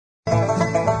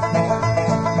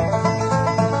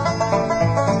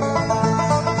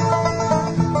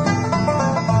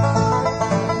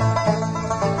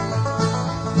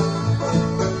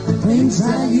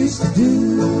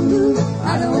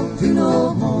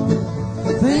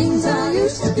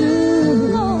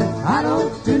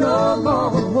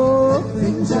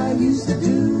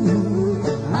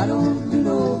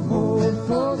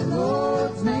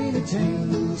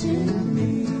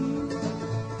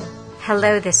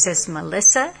Hello, this is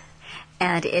Melissa,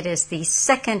 and it is the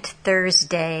second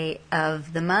Thursday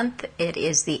of the month. It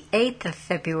is the 8th of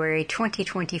February,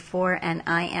 2024, and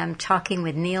I am talking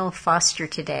with Neil Foster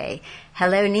today.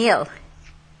 Hello, Neil.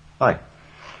 Hi.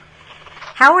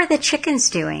 How are the chickens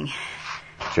doing?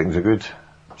 Chickens are good.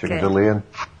 Chickens are laying.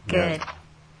 Good. Yeah.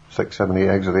 6, 7, 8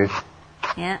 eggs a day.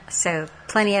 Yeah, so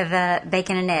plenty of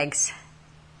bacon and eggs.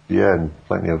 Yeah, and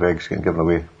plenty of eggs getting given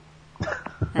away.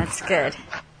 That's good.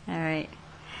 All right.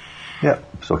 Yeah,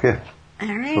 it's okay.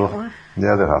 All right. So, well,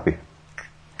 yeah, they're happy.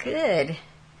 Good.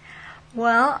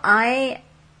 Well, I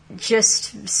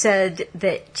just said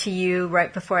that to you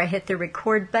right before I hit the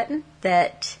record button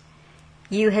that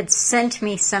you had sent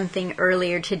me something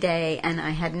earlier today, and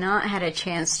I had not had a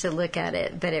chance to look at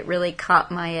it, but it really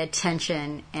caught my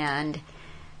attention, and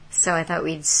so I thought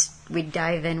we'd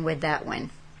dive in with that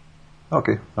one.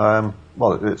 Okay.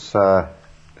 Well,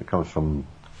 it comes from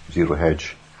Zero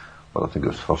Hedge. Well, I think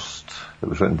it was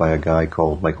written by a guy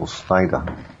called Michael Snyder.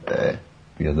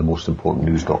 The most important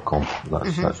news.com.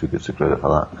 That's who gets the credit for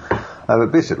that. But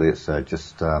basically it's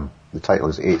just, the title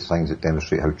is 8 Signs that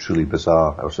Demonstrate How Truly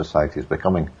Bizarre Our Society is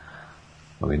Becoming.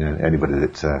 I mean, anybody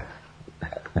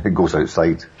that goes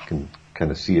outside can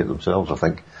kind of see it themselves, I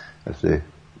think, if they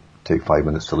take 5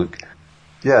 minutes to look.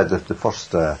 Yeah, the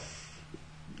first, the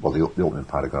opening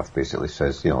paragraph basically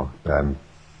says,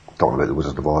 talking about the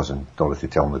Wizard of Oz and Dorothy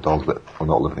telling the dog that we're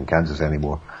not living in Kansas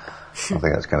anymore. I think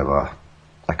that's kind of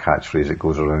a catchphrase that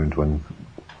goes around when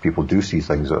people do see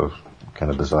things that are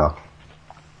kind of bizarre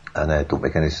and don't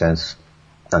make any sense.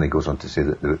 And he goes on to say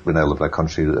that we now live in a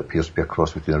country that appears to be a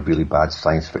cross between a really bad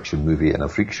science fiction movie and a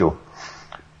freak show.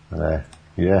 We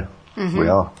are.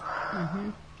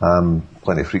 Mm-hmm.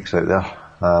 Plenty of freaks out there.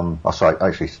 I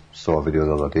actually saw a video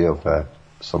the other day of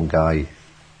some guy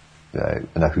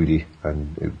in a hoodie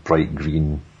and a bright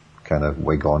green kind of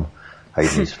wig on,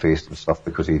 hiding his face and stuff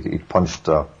because he punched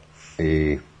a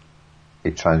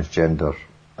transgender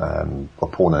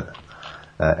opponent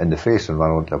in the face and ran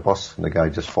onto a bus, and the guy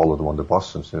just followed him on the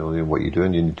bus and said, "What are you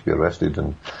doing? You need to be arrested."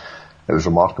 And it was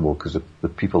remarkable because the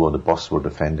people on the bus were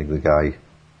defending the guy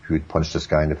who'd punched this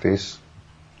guy in the face.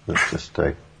 It's just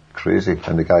crazy.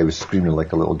 And the guy was screaming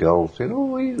like a little girl, saying,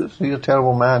 "Oh, he's a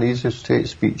terrible man. He's just hate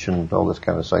speech and all this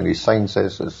kind of thing. His sign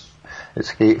says it's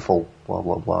hateful, blah,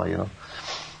 blah, blah,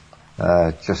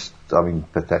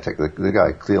 pathetic. The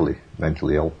guy clearly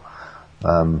mentally ill,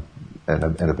 in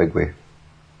a big way.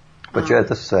 But yeah,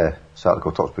 this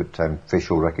article talks about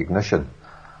facial recognition.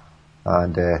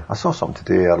 And I saw something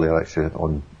today earlier actually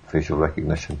on facial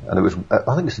recognition. And it was,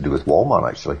 I think it's to do with Walmart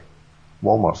actually.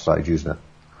 Walmart started using it.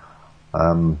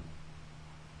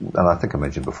 And I think I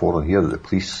mentioned before on here that the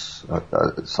police,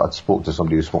 I'd spoke to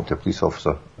somebody who spoke to a police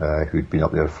officer who'd been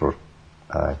up there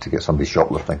to get somebody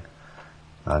shoplifting,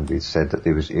 and he said that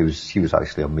he was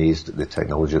actually amazed at the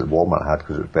technology that Walmart had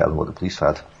because it was better than what the police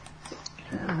had.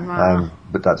 Wow.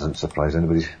 But that doesn't surprise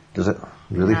anybody, does it?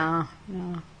 Really? No.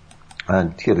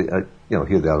 And here they are,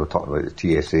 we're talking about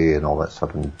the TSA and all that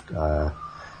stuff, and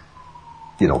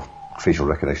facial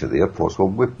recognition at the airports. Well,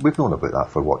 we've known about that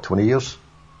for 20 years?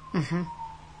 Mm-hmm.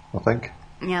 I think.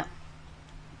 Yeah.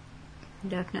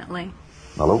 Definitely.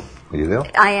 Hello? Are you there?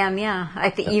 I am, yeah. I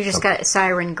think you just got a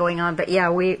siren going on, but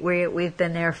yeah, we've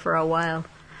been there for a while.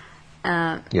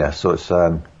 So it's,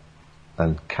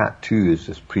 and Cat 2 is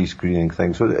this pre-screening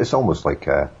thing, so it's almost like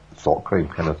a thought crime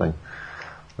kind of thing.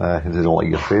 If they don't like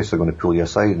your face, they're going to pull you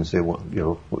aside and say,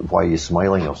 why are you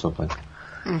smiling or something?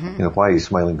 Mm-hmm. Why are you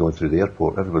smiling going through the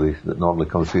airport? Everybody that normally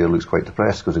comes through here looks quite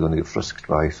depressed because they're going to get frisked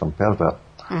by some pervert.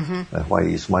 Mm-hmm. Why are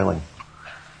you smiling?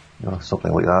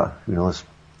 Something like that. Who knows?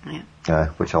 Yeah.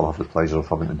 Which I'll have the pleasure of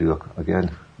having to do again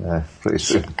pretty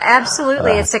soon.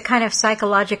 Absolutely. It's a kind of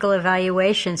psychological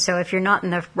evaluation. So if you're not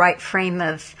in the right frame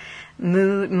of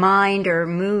mind or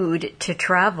mood to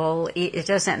travel, it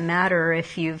doesn't matter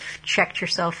if you've checked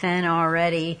yourself in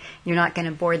already. You're not going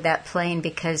to board that plane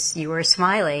because you were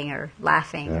smiling or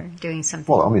laughing or doing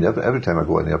something. Well, I mean, every time I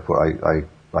go in the airport,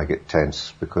 I get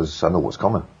tense because I know what's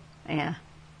coming. Yeah.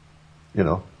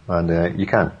 And you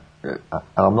can't, and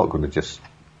I'm not going to just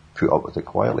put up with it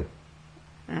quietly.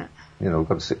 Yeah. You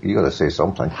got to say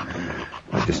something.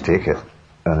 I just take it,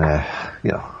 and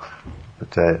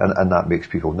But and that makes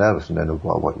people nervous, and then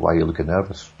why are you looking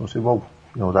nervous? I say, well,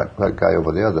 that guy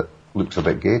over there that looks a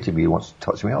bit gay to me wants to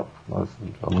touch me up.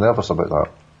 I'm nervous about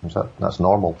that. That's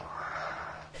normal.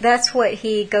 That's what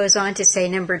he goes on to say.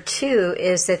 Number 2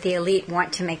 is that the elite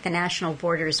want to make the national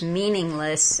borders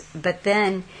meaningless, but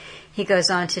then he goes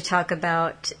on to talk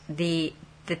about the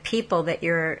people that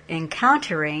you're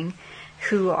encountering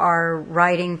who are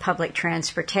riding public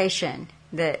transportation,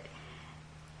 that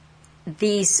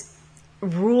these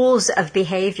rules of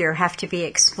behavior have to be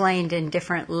explained in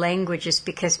different languages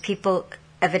because people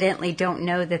evidently don't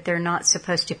know that they're not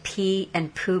supposed to pee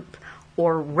and poop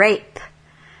or rape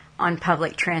on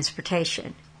public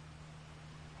transportation.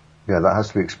 Yeah, that has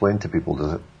to be explained to people,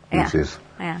 does it? These days.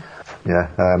 Yeah.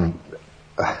 Yeah.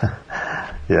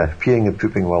 Yeah, peeing and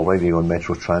pooping while riding on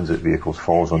metro transit vehicles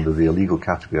falls under the illegal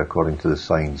category according to the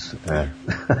signs. They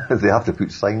have to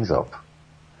put signs up.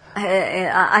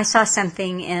 I saw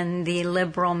something in the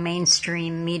liberal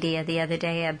mainstream media the other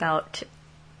day about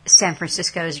San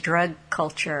Francisco's drug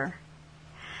culture.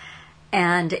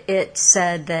 And it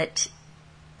said that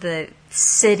the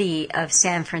city of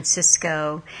San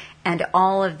Francisco and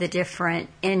all of the different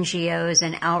NGOs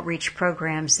and outreach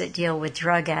programs that deal with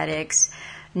drug addicts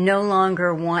no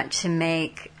longer want to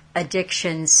make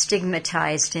addiction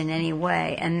stigmatized in any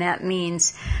way. And that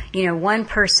means, one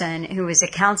person who was a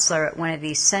counselor at one of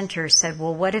these centers said,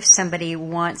 well, what if somebody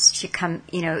wants to come,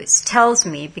 tells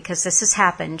me, because this has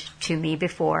happened to me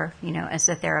before, as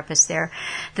a therapist there,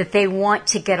 that they want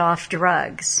to get off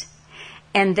drugs.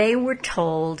 And they were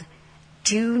told,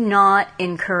 do not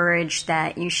encourage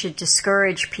that. You should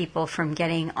discourage people from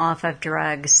getting off of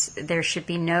drugs. There should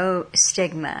be no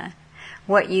stigma.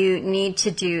 What you need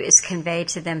to do is convey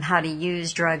to them how to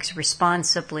use drugs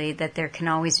responsibly, that there can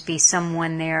always be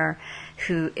someone there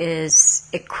who is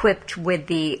equipped with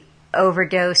the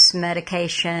overdose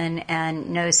medication and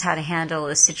knows how to handle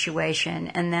a situation.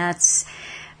 And that's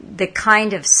the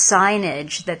kind of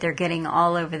signage that they're getting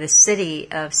all over the city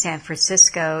of San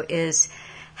Francisco is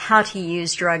how to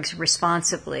use drugs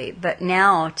responsibly. But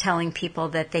now telling people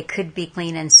that they could be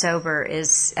clean and sober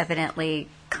is evidently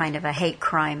kind of a hate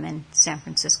crime in San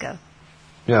Francisco.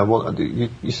 Yeah, well,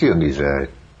 you see on these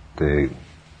the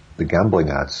gambling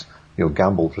ads,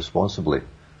 gamble responsibly.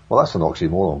 Well, that's an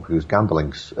oxymoron because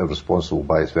gambling's irresponsible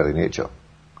by its very nature.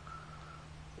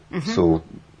 Mm-hmm. So,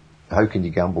 how can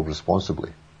you gamble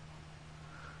responsibly?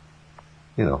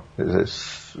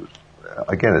 It's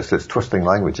twisting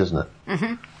language, isn't it?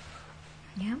 Mm-hmm.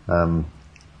 Yeah.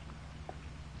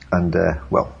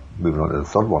 Moving on to the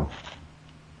third one.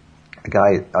 A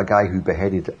guy who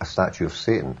beheaded a statue of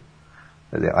Satan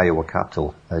at the Iowa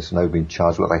Capitol has now been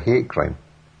charged with a hate crime.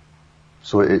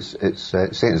 So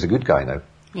Satan's a good guy now.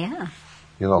 Yeah.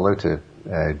 You're not allowed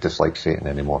to dislike Satan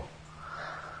anymore.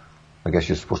 I guess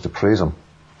you're supposed to praise him.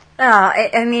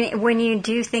 I mean, when you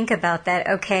do think about that,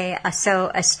 okay,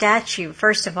 so a statue,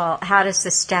 first of all, how does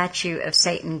the statue of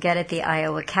Satan get at the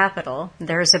Iowa Capitol?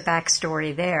 There's a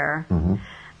backstory there. Mm-hmm.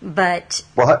 But...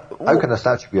 Well, how can a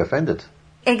statue be offended?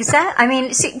 Exactly. I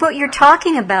mean, see, what you're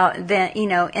talking about, that,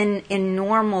 in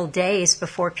normal days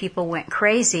before people went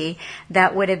crazy,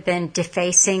 that would have been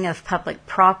defacing of public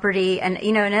property. And,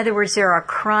 in other words, there are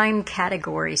crime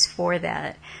categories for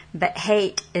that. But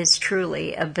hate is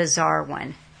truly a bizarre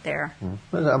one there.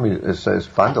 I mean, it's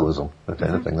vandalism, if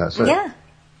anything, that's it.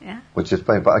 Yeah. Which is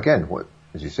fine. But again,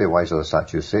 as you say, why is there a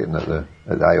statue of Satan at the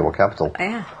Iowa Capitol?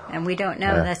 Yeah, and we don't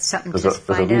know. That's something to find out.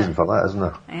 There's a reason for that, isn't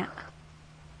there? Yeah.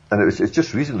 And it's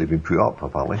just recently been put up,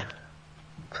 apparently.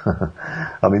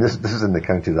 I mean, this is in the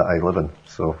county that I live in,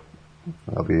 so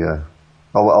that'll be.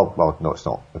 No, it's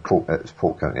not. It's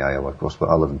Polk County, Iowa, of course, but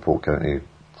I live in Polk County,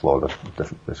 Florida,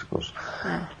 different place, of course.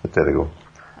 But there you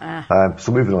go.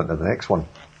 So moving on to the next one.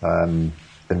 In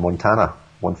Montana,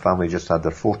 one family just had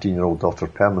their 14-year-old daughter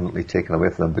permanently taken away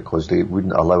from them because they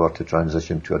wouldn't allow her to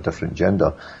transition to a different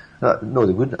gender. No,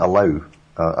 they wouldn't allow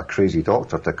a crazy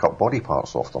doctor to cut body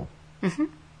parts off them. Mm-hmm.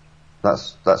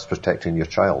 That's protecting your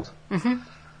child. Mm-hmm.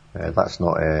 That's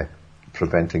not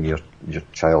preventing your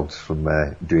child from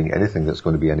doing anything that's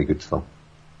going to be any good to them.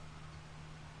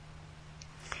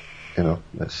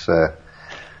 It's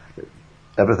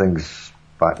everything's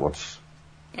backwards.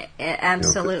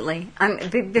 Absolutely.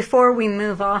 Before we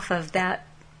move off of that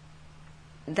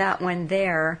one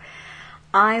there,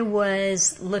 I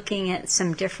was looking at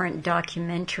some different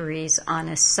documentaries on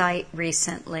a site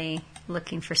recently,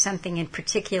 looking for something in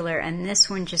particular, and this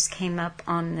one just came up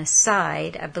on the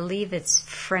side. I believe it's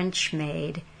French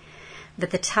made,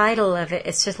 but the title of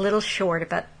it's just a little short,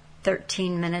 about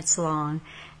 13 minutes long,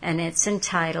 and it's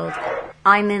entitled,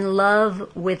 I'm in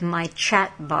Love with My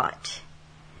Chatbot.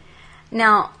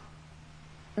 Now,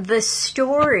 the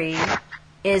story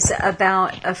is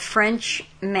about a French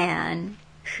man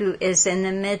who is in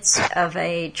the midst of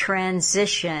a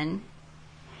transition,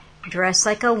 dressed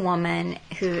like a woman,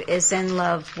 who is in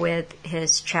love with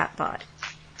his chatbot,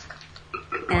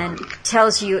 and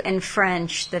tells you in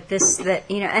French that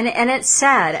and it's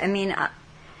sad. I mean,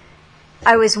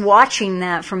 I was watching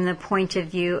that from the point of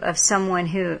view of someone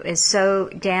who is so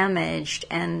damaged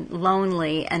and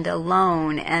lonely and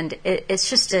alone, and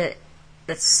it's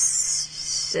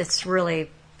really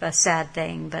a sad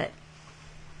thing, but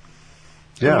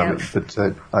yeah.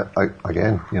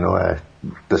 Again,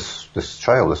 this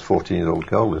child, this 14-year-old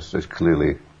girl, is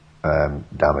clearly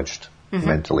damaged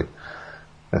mentally.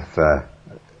 If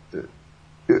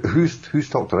who's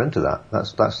talked her into that?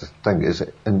 That's the thing. Is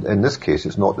in this case,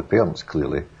 it's not the parents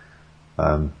clearly,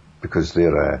 because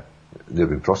they've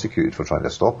been prosecuted for trying to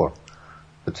stop her.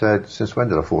 But since when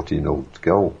did a 14-year-old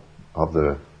girl have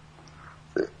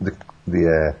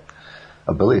the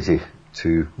ability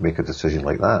to make a decision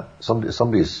like that?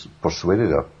 Somebody's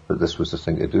persuaded her that this was the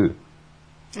thing to do,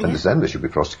 and it's them that should be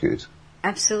prosecuted.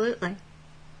 Absolutely.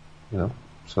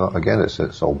 So again,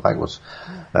 it's all backwards.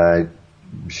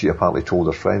 She apparently told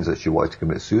her friends that she wanted to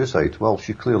commit suicide. Well,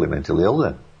 she's clearly mentally ill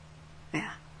then. Yeah.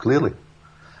 Clearly.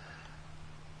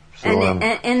 So, and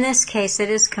in this case, it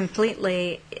is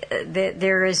completely,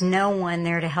 there is no one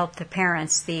there to help the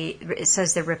parents. It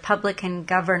says the Republican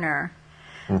governor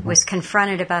was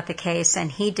confronted about the case,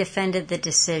 and he defended the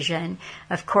decision.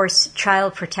 Of course,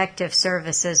 Child Protective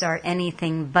Services are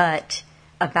anything but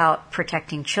about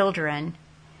protecting children.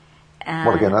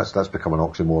 Well, again, that's become an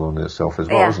oxymoron in itself as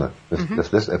well, isn't it?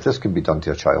 If this can be done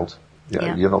to a child,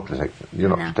 you're not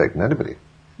protecting anybody.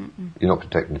 You're not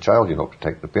protecting the child. You're not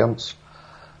protecting the parents.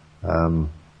 The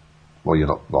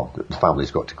family's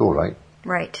got to go, right?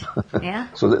 Right. Yeah.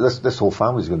 So this whole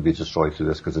family is going to be destroyed through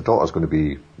this, because the daughter's going to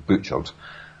be butchered,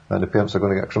 and the parents are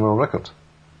going to get a criminal record,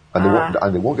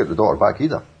 and they won't get the daughter back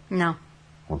either. No.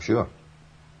 I'm sure.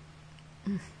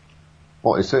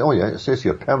 It says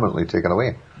here permanently taken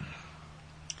away.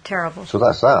 Terrible. So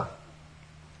that's that.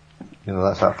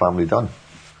 That's that family done.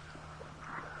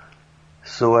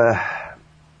 So it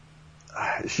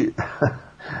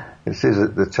says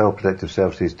that the Child Protective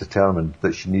Services determined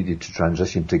that she needed to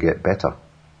transition to get better.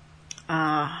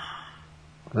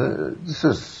 This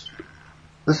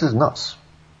is nuts.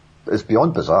 It's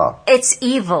beyond bizarre. It's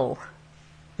evil.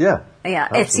 Yeah. Yeah,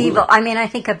 absolutely. It's evil. I mean, I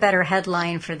think a better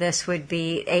headline for this would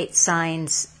be 8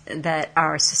 signs that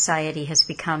our society has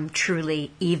become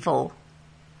truly evil.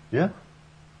 Yeah.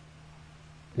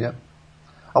 Yeah.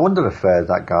 I wonder if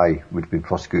that guy would have been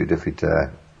prosecuted if he'd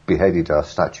beheaded a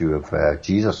statue of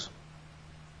Jesus.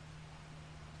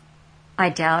 I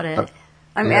doubt it.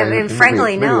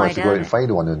 Frankly, maybe no, I doubt it. Maybe I go out doubt and it.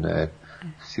 find one and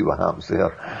see what happens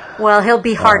there. Well, he'll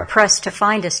be hard-pressed to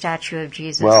find a statue of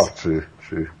Jesus. Well, true,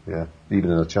 yeah.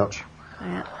 Even in a church.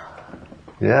 Yeah.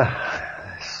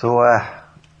 Yeah. So,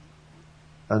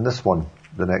 and this one,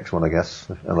 the next one, I guess,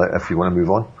 if you want to move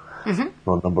on.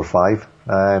 We're on number 5.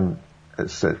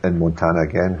 It's in Montana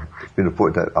again. It's been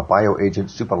reported that a bioagent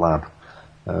super lab.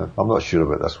 I'm not sure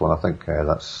about this one. I think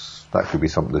that could be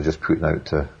something they're just putting out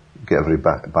to get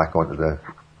everybody back onto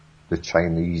the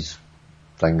Chinese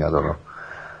thing. I don't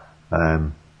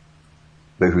know.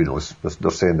 But who knows?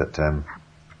 They're saying that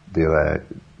they're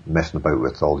messing about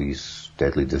with all these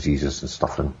deadly diseases and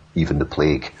stuff, and even the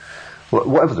plague.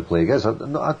 Whatever the plague is, I've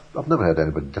never heard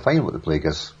anybody define what the plague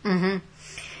is. They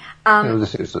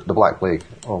say it's the Black Plague.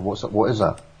 Oh, what is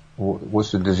that?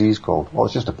 What's the disease called? Oh,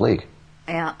 it's just a plague.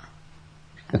 Yeah.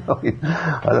 I don't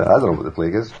know what the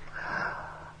plague is.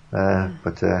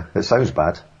 But it sounds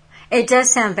bad. It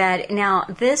does sound bad. Now,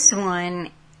 this one,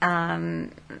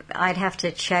 I'd have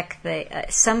to check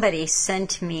somebody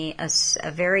sent me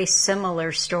a very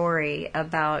similar story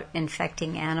about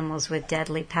infecting animals with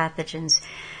deadly pathogens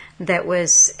that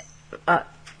was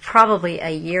probably a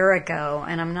year ago,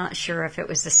 and I'm not sure if it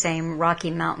was the same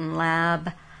Rocky Mountain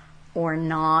lab or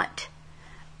not,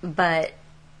 but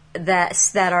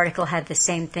that article had the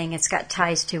same thing. It's got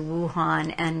ties to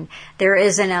Wuhan, and there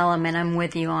is an element, I'm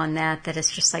with you on that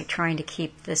it's just like trying to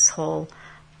keep this whole...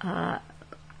 they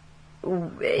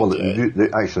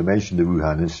actually mentioned the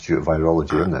Wuhan Institute of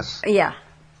Virology in this. Yeah.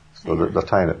 So they're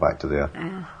tying it back to there.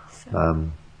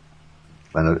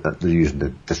 And they're using the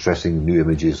distressing new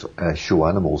images show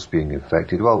animals being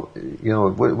infected. Well,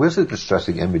 where's the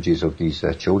distressing images of these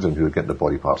children who are getting their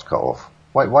body parts cut off?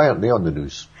 Why aren't they on the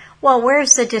news? Well,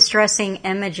 where's the distressing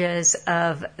images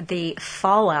of the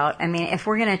fallout? I mean, if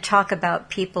we're going to talk about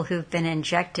people who've been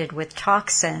injected with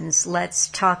toxins, let's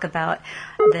talk about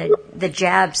the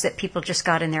jabs that people just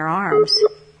got in their arms.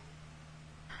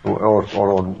 Or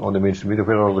on the mainstream media,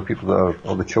 where are the people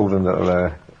or the children that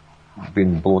are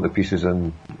being blown to pieces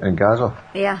in Gaza?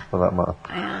 Yeah. For that matter.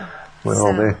 Yeah. Where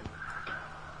are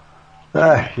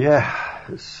they? Yeah.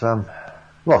 It's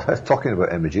talking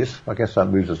about images, I guess that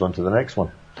moves us on to the next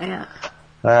one. Yeah.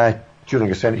 During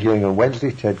a Senate hearing on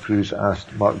Wednesday, Ted Cruz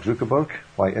asked Mark Zuckerberg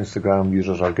why Instagram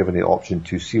users are given the option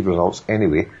to see results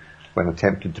anyway when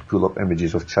attempting to pull up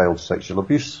images of child sexual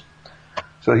abuse.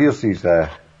 So here's these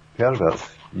perverts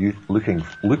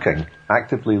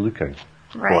actively looking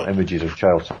for images of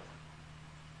child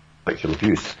sexual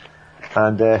abuse,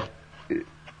 and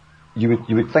you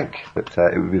would think that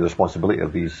it would be the responsibility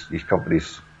of these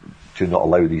companies to not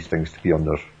allow these things to be on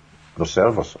their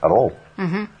servers at all.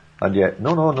 Mm-hmm. And yet,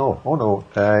 no.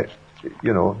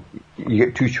 You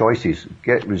get two choices: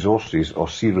 get resources or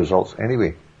see results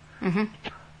anyway.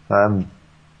 Mm-hmm.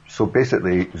 So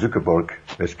basically, Zuckerberg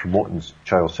is promoting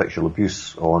child sexual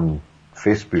abuse on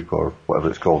Facebook or whatever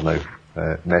it's called now,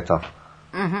 Meta.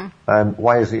 Mm-hmm.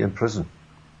 Why is he in prison?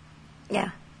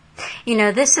 Yeah.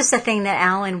 This is the thing that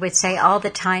Alan would say all the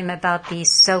time about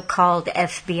these so-called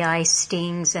FBI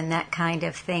stings and that kind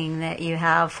of thing that you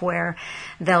have where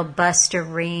they'll bust a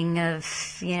ring of,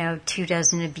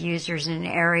 24 abusers in an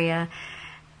area.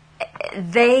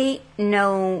 They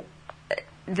know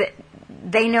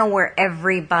where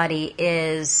everybody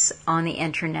is on the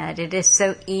internet. It is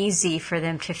so easy for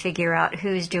them to figure out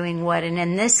who's doing what. And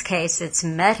in this case, it's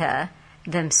Meta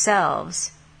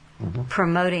themselves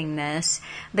promoting this.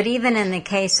 But even in the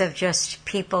case of just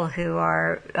people who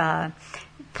are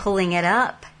pulling it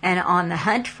up and on the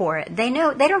hunt for it, they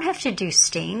know they don't have to do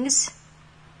stings,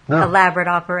 elaborate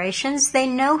operations. They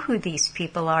know who these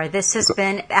people are. This has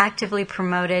been actively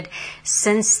promoted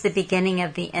since the beginning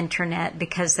of the internet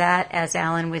because that, as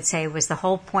Alan would say, was the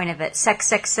whole point of it.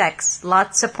 Sex,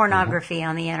 lots of pornography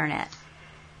on the internet.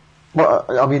 Well,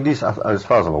 I mean, these, as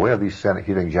far as I'm aware, these Senate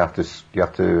hearings, you have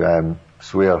to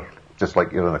swear just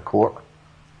like you're in a court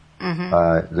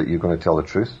that you're going to tell the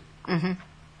truth. Mm-hmm.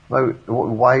 Now,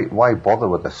 why bother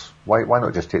with this? Why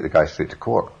not just take the guy straight to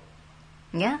court?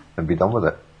 Yeah. And be done with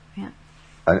it. Yeah.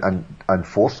 And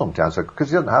force them to answer,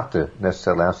 because you don't have to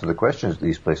necessarily answer the questions at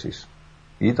these places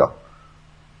either.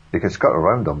 You can skirt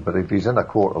around them, but if he's in a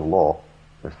court of law,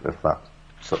 if that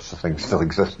such a thing still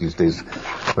exists these days,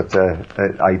 but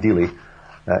ideally,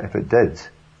 if it did,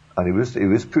 and he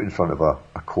was put in front of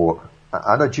a court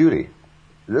and a jury,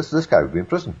 this guy would be in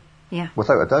prison. Yeah.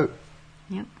 Without a doubt.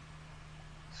 Yep.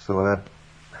 So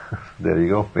there you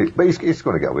go. But he's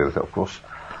going to get away with it, of course.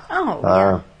 Oh,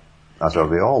 yeah. As are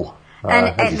they all.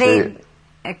 And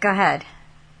go ahead.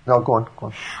 No, go on.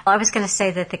 Well, I was going to say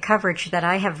that the coverage that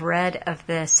I have read of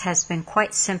this has been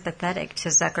quite sympathetic to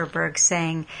Zuckerberg,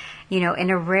 saying, in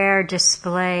a rare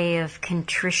display of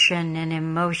contrition and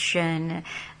emotion,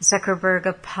 Zuckerberg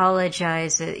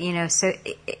apologizes, so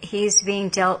he's being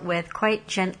dealt with quite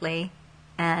gently.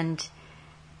 And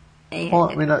well,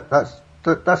 I mean, that's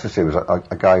the same as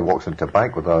a guy walks into a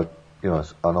bank with an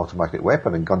automatic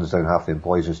weapon and guns down half the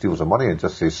employees and steals their money and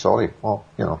just says sorry. Well,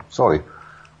 sorry,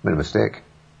 made a mistake.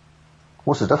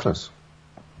 What's the difference?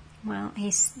 Well, he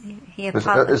it's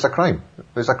a crime.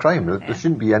 It's a crime. Yeah. There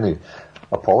shouldn't be any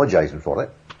apologising for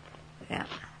it. Yeah.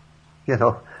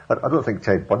 I don't think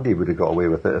Ted Bundy would have got away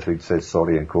with it if he'd said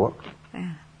sorry in court.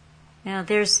 Yeah. Now,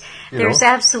 there's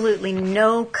absolutely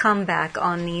no comeback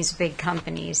on these big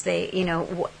companies. They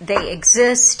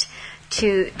exist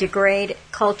to degrade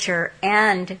culture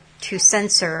and to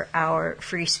censor our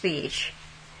free speech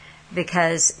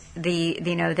because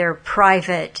they're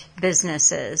private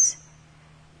businesses.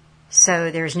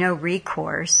 So there's no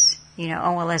recourse.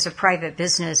 As a private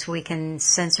business, we can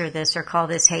censor this or call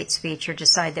this hate speech or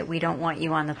decide that we don't want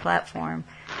you on the platform.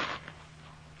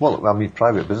 Well, I mean,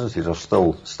 private businesses are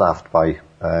still staffed by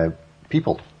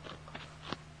people,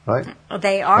 right?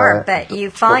 They are, but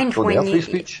you find when you... free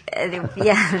speech?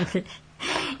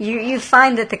 You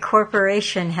find that the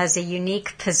corporation has a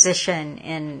unique position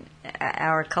in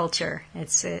our culture.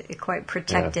 It's a quite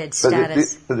protected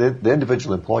status. But the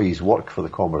individual employees work for the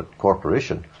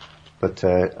corporation, but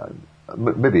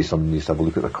maybe someone needs to have a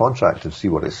look at the contract and see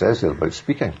what it says there about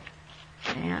speaking.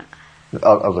 Yeah.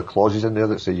 Are there clauses in there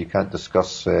that say you can't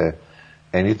discuss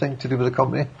anything to do with the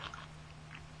company?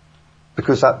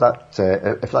 Because if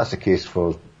that's the case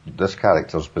for this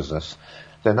character's business,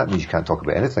 then that means you can't talk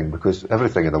about anything because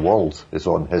everything in the world is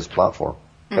on his platform.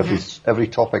 Mm-hmm. Every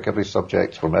topic, every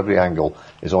subject from every angle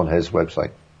is on his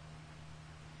website.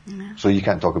 Mm-hmm. So you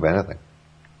can't talk about anything,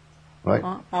 right?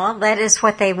 Well, that is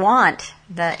what they want.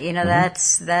 That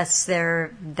that's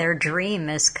their dream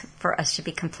is for us to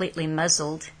be completely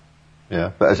muzzled.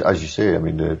 Yeah, but as you say, I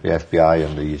mean the FBI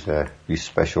and these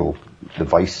special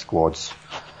device squads,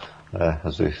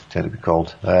 as they tend to be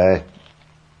called,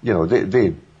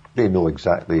 they know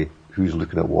exactly who's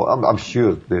looking at what. I'm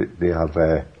sure they have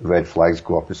red flags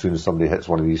go up as soon as somebody hits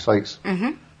one of these sites.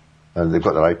 Mm-hmm. And they've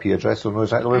got their IP address, so they know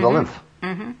exactly where they live.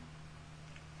 Mm-hmm.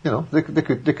 They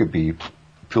could be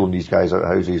pulling these guys out of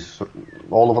houses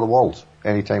all over the world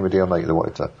any time of day or night they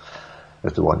wanted to,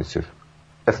 if they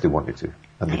wanted to,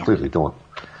 and they clearly don't.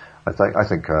 I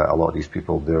think a lot of these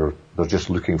people they're just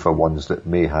looking for ones that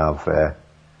may have,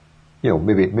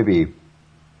 maybe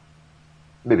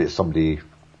it's somebody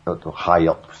high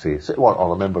up, say, or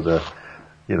remember the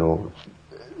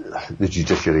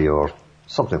judiciary or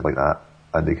something like that,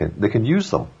 and they can use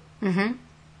them. Mm-hmm.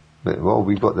 Well,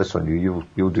 we've got this on you.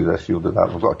 You'll do this. You'll do that.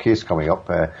 We've got a case coming up.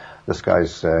 This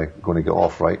guy's going to get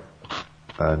off right,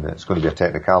 and it's going to be a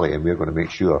technicality, and we're going to make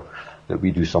sure that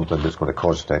we do something that's going to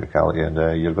cause technicality, and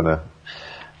you're going to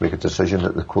make a decision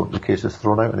that the case is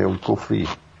thrown out and they'll go free.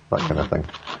 That kind of thing.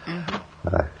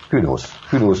 Mm-hmm. Who knows?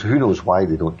 Who knows why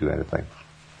they don't do anything?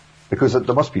 Because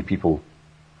there must be people.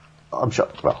 I'm sure.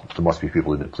 Well, there must be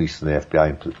people in the police and the FBI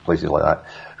and places like that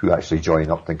who actually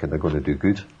join up thinking they're going to do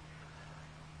good.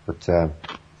 But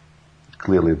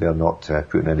clearly they're not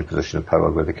put in any position of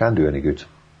power where they can do any good.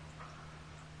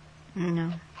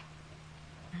 No.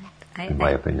 In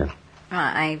my opinion.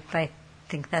 I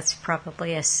think that's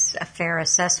probably a fair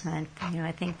assessment.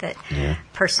 I think that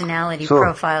personality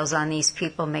profiles on these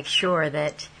people make sure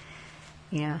that,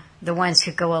 the ones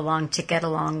who go along to get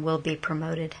along will be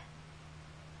promoted.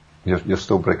 You're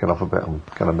still breaking up a bit. I'm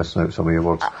kind of missing out some of your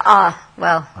words.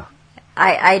 Well,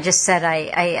 I just said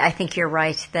I think you're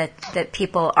right that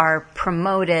people are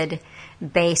promoted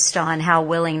based on how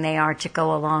willing they are to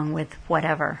go along with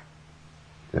whatever.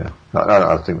 Yeah,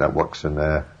 I think that works in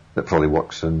that probably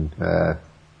works in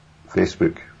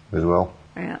Facebook as well.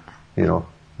 Yeah.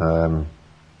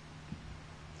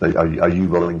 Are you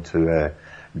willing to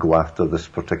go after this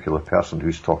particular person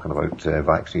who's talking about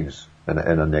vaccines in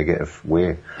a negative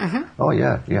way? Mm-hmm. Oh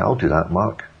yeah, I'll do that,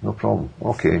 Mark. No problem.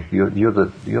 Okay, you're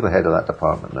the head of that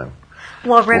department now.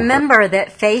 Well, remember that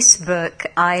Facebook,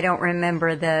 I don't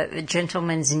remember the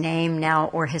gentleman's name now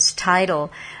or his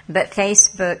title, but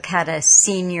Facebook had a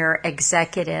senior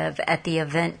executive at the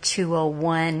Event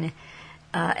 201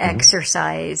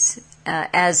 exercise,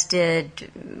 as did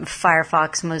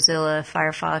Firefox, Mozilla,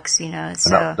 Firefox,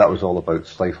 So and that was all about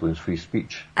stifling free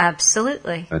speech.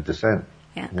 Absolutely. And dissent.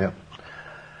 Yeah.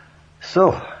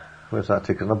 So, where's that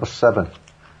take us? Number 7.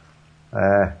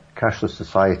 Cashless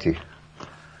society.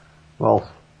 Well,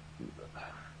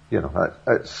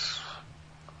 it's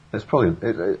probably,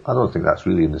 I don't think that's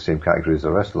really in the same category as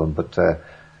the rest of them, but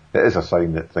it is a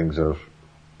sign that things are,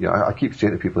 I keep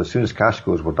saying to people, as soon as cash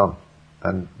goes, we're done.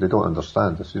 And they don't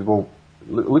understand. I say, well,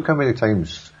 look how many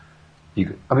times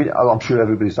I'm sure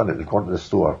everybody's done it. They've gone to the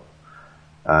store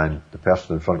and the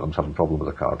person in front of them's having a problem with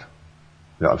a card.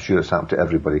 I'm sure it's happened to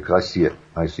everybody because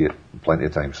I see it plenty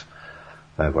of times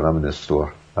when I'm in this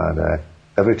store. And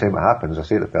every time it happens, I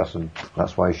say to the person,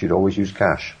 that's why you should always use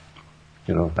cash.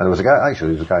 And there was a guy in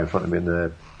front of me in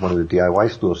one of the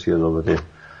DIY stores here the other day.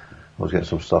 I was getting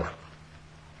some stuff.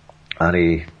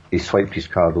 And he swiped his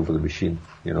card over the machine,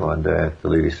 and the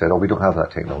lady said, oh, we don't have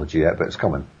that technology yet, but it's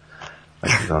coming.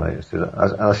 And she's all right.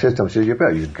 I said to him, you're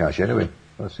better using cash anyway.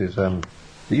 I says, it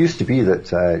used to be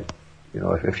that,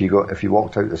 if you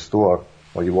walked out the store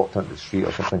or you walked onto the street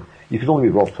or something, you could only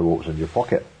be robbed for what was in your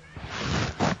pocket.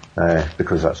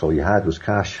 Because that's all you had was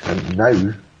cash. And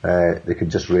now, they can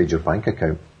just raid your bank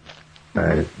account,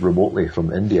 remotely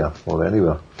from India or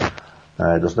anywhere.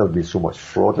 There's never been so much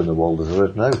fraud in the world as there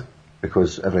is now,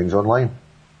 because everything's online.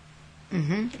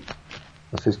 Mm-hmm.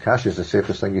 I says cash is the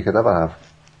safest thing you could ever have.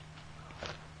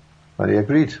 And he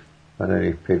agreed. And then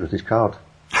he paid with his card.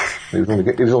 He was only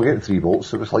getting 3 volts,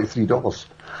 so it was like $3.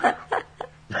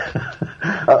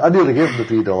 I nearly gave him the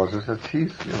 $3. I said,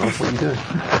 geez, what are you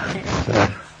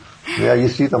doing?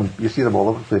 You see them all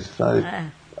over the place. I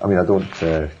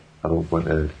don't go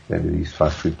into any of these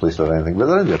fast food places or anything, but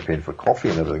they're in there paying for coffee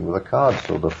and everything with their cards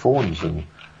or their phones, and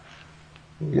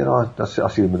I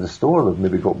see them in the store. They've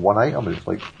maybe got one item and it's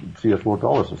like $3 or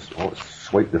 $4. And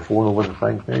swipe the phone over the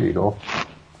thing. There you go.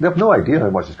 They have no idea how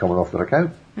much is coming off their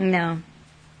account. No.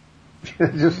 I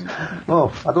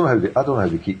don't know how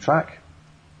they keep track.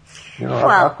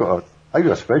 I've got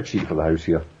a spreadsheet for the house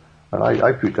here, and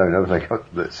I put down everything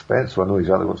that's spent, so I know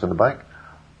exactly what's in the bank.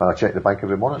 And I check the bank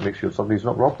every morning to make sure somebody's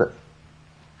not robbed it.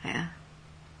 Yeah.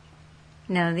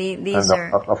 No, these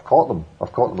are. I've caught them.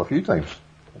 I've caught them a few times.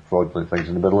 Fraudulent things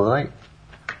in the middle of the night.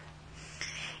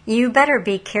 You better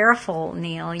be careful,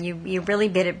 Neil. You really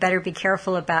better be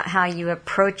careful about how you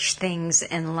approach things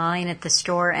in line at the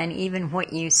store, and even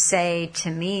what you say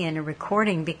to me in a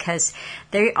recording, because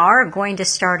they are going to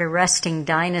start arresting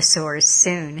dinosaurs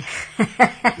soon.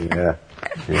 Yeah.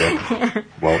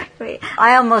 Well,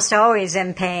 I almost always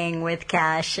am paying with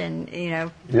cash, and Yeah.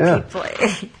 people.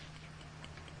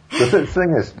 The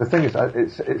thing is,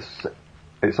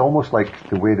 it's almost like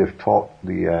the way they've taught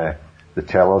the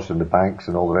tellers and the banks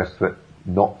and all the rest of it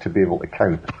not to be able to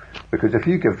count. Because if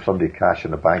you give somebody cash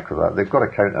in a bank or that, they've got to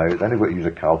count out, then they've got to use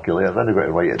a calculator, then they've got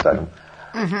to write it down.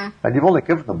 Mm-hmm. And you've only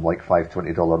given them like $5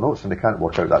 $20 notes, and they can't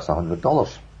work out that's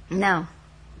 $100. No.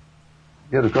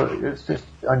 Yeah, they've got it's just,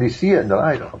 and they see it in their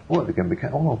eyes. What they can be?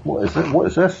 Oh, what is it? What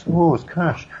is this? Oh, it's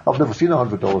cash. I've never seen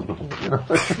 $100 before. You know,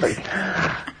 it's like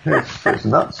it's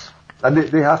nuts. And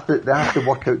they have to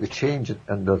work out the change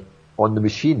on the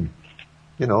machine.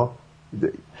 You know,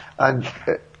 and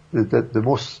the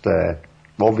most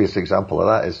obvious example of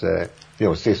that is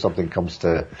say something comes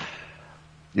to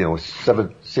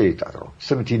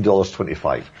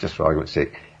 $17.25, just for argument's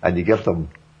sake, and you give them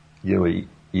you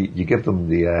give them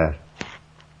the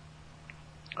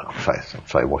I'm trying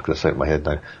to work this out in my head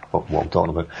now, what I'm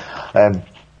talking about.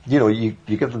 You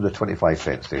give them the 25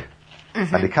 cents there,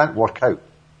 mm-hmm. and they can't work out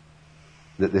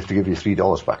that they have to give you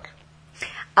 $3 back.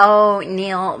 Oh,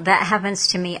 Neil, that happens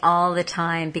to me all the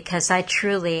time because I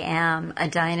truly am a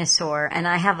dinosaur, and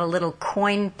I have a little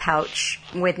coin pouch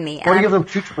with me. Well, you give them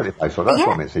 $2.25, so that's what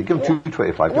I meant to say. You give them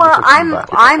 $2.25. Well,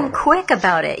 I'm quick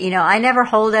about it. I never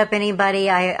hold up anybody.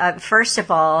 I first of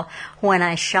all, when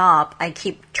I shop, I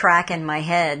keep track in my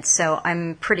head, so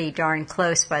I'm pretty darn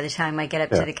close by the time I get up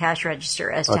to the cash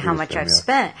register as to how much I've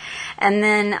spent. And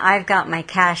then I've got my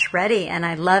cash ready, and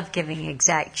I love giving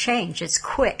exact change. It's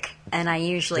quick, and I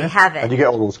usually have it. And you get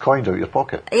all those coins out of your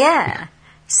pocket. Yeah.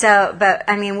 So, but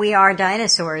I mean, we are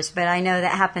dinosaurs, but I know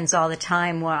that happens all the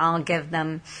time where I'll give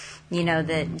them,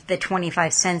 the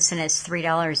 25 cents and it's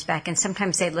 $3 back. And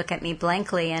sometimes they look at me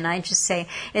blankly and I just say,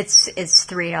 it's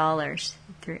 $3.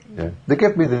 Yeah. They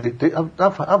give me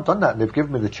I've done that and they've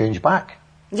given me the change back.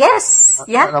 Yes.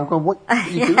 Yeah. And I'm going, what are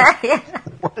you doing?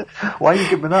 Why are you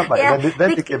giving me that back? Yeah, and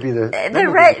then they give you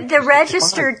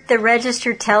the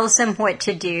register tells them what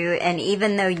to do, and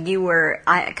even though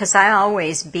because I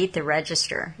always beat the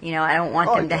register, I don't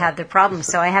want them to have the problem,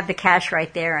 so I have the cash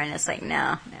right there, and it's like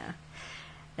no,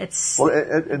 it's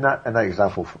in that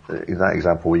example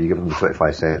where you give them the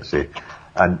 25 cents, and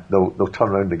they'll turn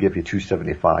around and give you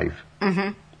 $2.75,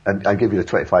 mm-hmm. and give you the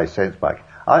 25 cents back.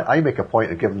 I make a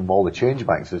point of giving them all the change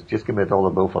back. Says, just give me a dollar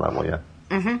bill for that, will you?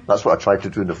 Mm-hmm. That's what I tried to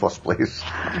do in the first place,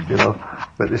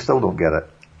 but they still don't get it.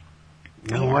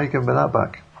 Why are you giving me that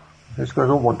back? It's because I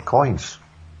don't want coins.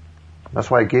 That's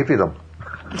why I gave you them.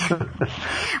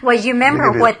 Well, you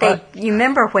remember what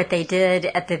they did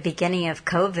at the beginning of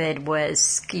COVID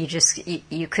was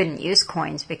you couldn't use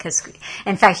coins because,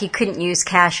 in fact, you couldn't use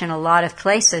cash in a lot of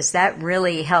places. That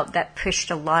really helped. That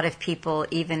pushed a lot of people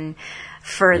even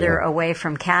further away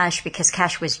from cash because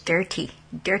cash was dirty.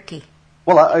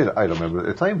 Well, I remember at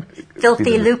the time.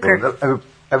 Filthy lucre.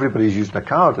 Everybody's using a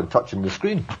card and touching the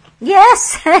screen.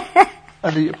 Yes.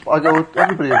 And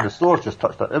everybody in the store just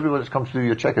touched that. Everybody that comes through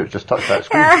your checkout just touched that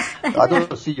screen. I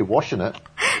don't see you washing it.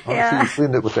 I don't see you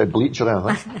cleaning it with bleach or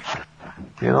anything.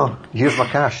 Here's my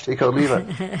cash. Take it or leave it.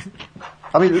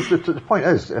 I mean, the point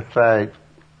is,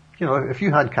 if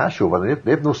you had cash over,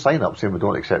 they have no sign up saying we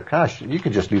don't accept cash. You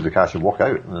can just leave the cash and walk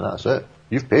out, and that's it.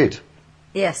 You've paid.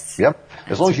 Yes. Yep.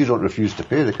 As long as you don't refuse to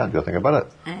pay, they can't do a thing about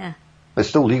it. Yeah. It's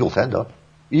still legal tender,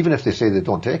 even if they say they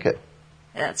don't take it.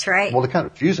 That's right. Well, they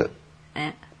can't refuse it.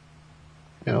 Yeah.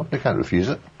 They can't refuse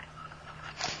it.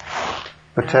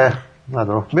 But I don't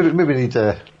know. Maybe we need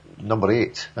number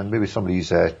 8, and maybe some of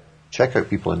these checkout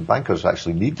people and bankers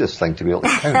actually need this thing to be able to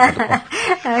count. I don't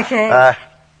know. Okay.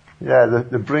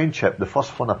 The brain chip, the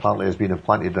first one apparently has been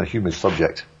implanted in a human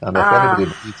subject. And if anybody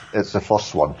needs it's the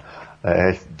first one,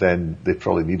 then they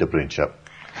probably need a brain chip.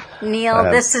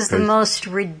 Neil, this is the most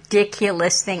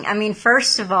ridiculous thing. I mean,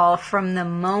 first of all, from the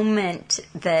moment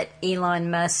that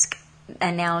Elon Musk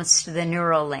announced the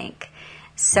Neuralink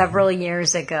several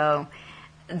years ago,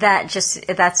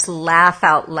 that's laugh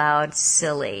out loud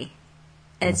silly.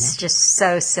 It's just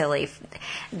so silly.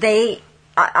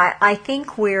 I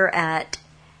think we're at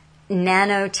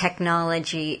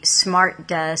nanotechnology, smart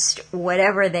dust,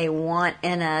 whatever they want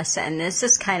in us, and this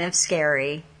is kind of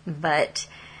scary, but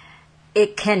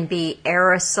it can be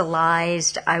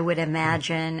aerosolized, I would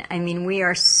imagine. I mean, we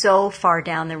are so far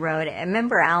down the road.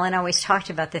 Remember, Alan always talked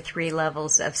about the 3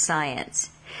 levels of science.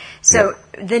 So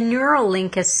the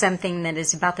Neuralink is something that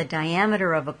is about the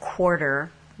diameter of a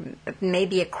quarter,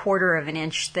 maybe a quarter of an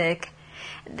inch thick.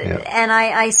 Yeah. And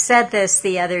I said this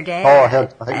the other day. Oh, I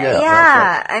heard,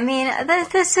 yeah. I mean,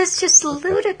 this is just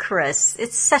ludicrous.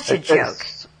 It's such a joke.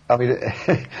 I mean,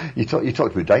 you talked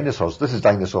about dinosaurs. This is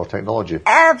dinosaur technology.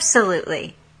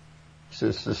 Absolutely.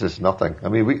 This is nothing. I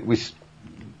mean,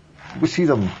 we see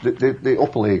them. They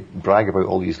openly brag about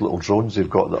all these little drones they've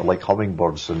got that are like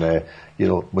hummingbirds and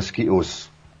mosquitoes,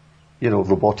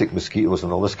 robotic mosquitoes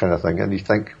and all this kind of thing. And you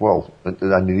think, well, and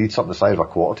they need something the size of a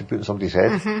quarter to put in somebody's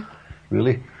head. Mm-hmm.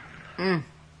 Really? Mm.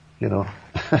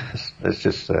 It's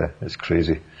just it's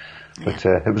crazy. But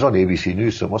it was on ABC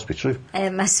News, so it must be true.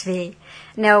 It must be.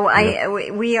 No,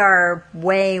 we are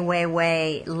way, way,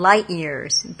 way light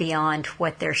years beyond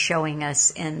what they're showing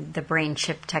us in the brain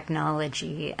chip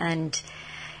technology. And,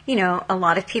 a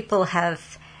lot of people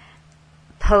have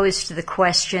posed the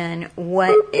question,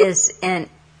 what is an...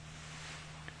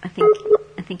 I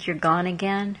think you're gone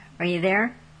again. Are you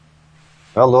there?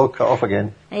 Hello, cut off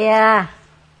again. Yeah.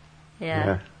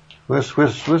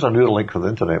 Where's our new link for the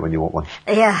internet when you want one?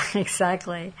 Yeah,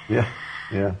 exactly. Yeah.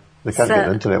 They can't get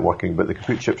the internet working, but they can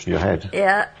put chips in your head.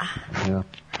 Yeah.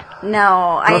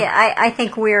 No, I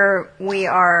think we're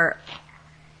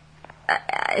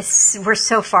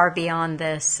so far beyond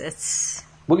this. It's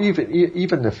well,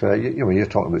 even if you're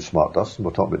talking about smart dust and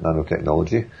we're talking about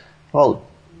nanotechnology. Well,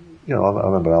 I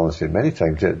remember Alan saying many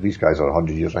times that these guys are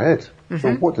 100 years ahead. Mm-hmm.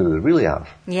 So what do they really have?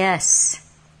 Yes.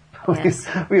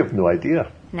 We have no idea.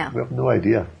 No. We have no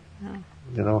idea.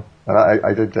 No. And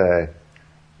I did,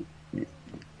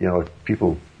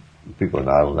 people in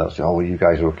Ireland that say, oh, well, you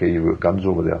guys are okay, you've got guns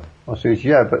over there. I say,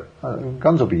 yeah, but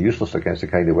guns will be useless against the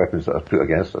kind of weapons that are put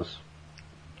against us.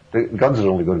 The guns are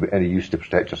only going to be any use to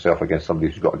protect yourself against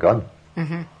somebody who's got a gun.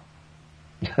 Mm-hmm.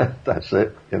 That's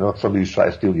it. Somebody who's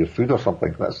trying to steal your food or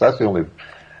something. That's the only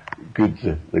good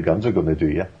the guns are going to do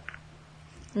you.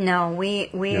 No, we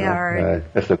are...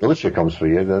 if the military comes for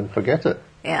you, then forget it.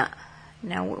 Yeah.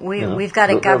 No, we've got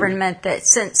a government that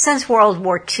since World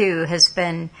War II has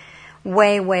been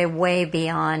way, way, way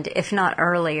beyond, if not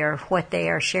earlier, what they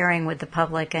are sharing with the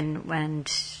public, and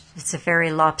it's a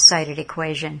very lopsided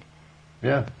equation.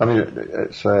 Yeah. I mean,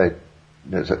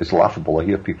 it's laughable. I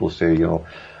hear people say,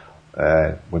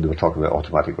 when they were talking about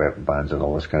automatic weapon bans and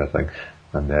all this kind of thing,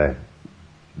 and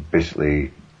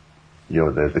basically...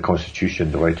 the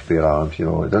Constitution, the right to bear arms,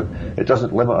 it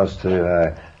doesn't limit us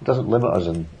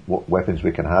in what weapons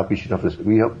we can have. We should have this.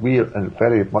 We are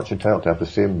very much entitled to have the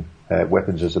same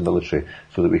weapons as the military,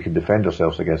 so that we can defend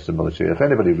ourselves against the military. If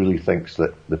anybody really thinks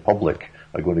that the public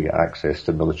are going to get access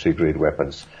to military grade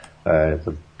weapons, they're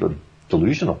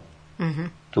delusional. Mm-hmm.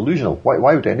 Delusional.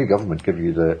 Why would any government give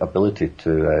you the ability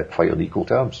to fight on equal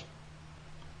terms?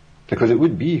 Because it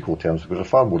wouldn't be equal terms, because there's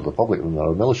far more to the public than there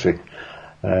are military.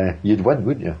 You'd win,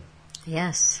 wouldn't you?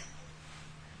 Yes.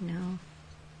 No.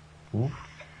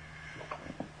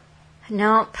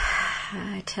 Nope.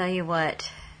 I tell you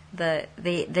what, the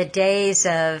days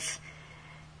of,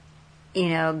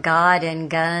 God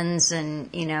and guns and,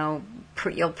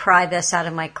 you'll pry this out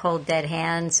of my cold dead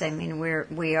hands. I mean,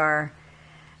 we're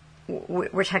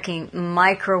talking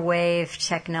microwave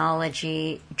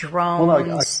technology,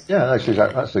 drones. That's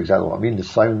exactly what I mean. The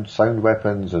sound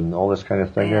weapons and all this kind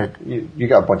of thing. Yeah. You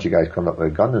get a bunch of guys coming up with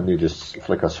a gun and they just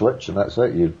flick a switch and that's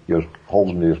it. You're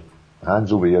holding your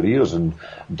hands over your ears and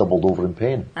doubled over in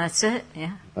pain. That's it.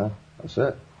 Yeah. That's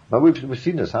it. But we've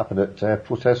seen this happen at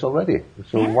protests already.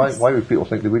 So yes. Why would people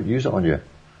think they wouldn't use it on you?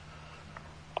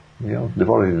 They've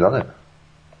already done it.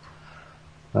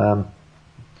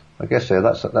 I guess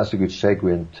that's a good segue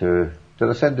into. Did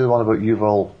I send you the one about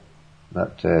Yuval,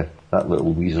 that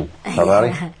little weasel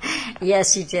Harari?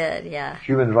 Yes, you did. Yeah.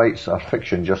 Human rights are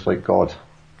fiction, just like God.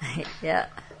 Yeah.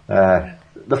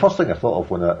 The first thing I thought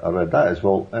of when I read that is,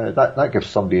 well, that gives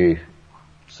somebody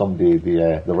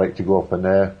the right to go up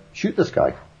and shoot this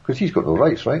guy because he's got no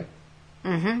rights, right?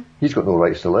 Mm-hmm. He's got no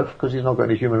rights to live because he's not got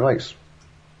any human rights.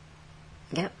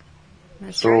 Yep.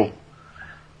 That's right.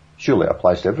 Surely it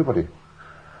applies to everybody.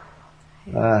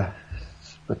 This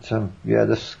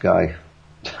guy,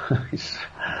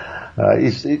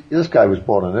 this guy was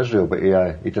born in Israel, but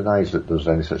he denies that there's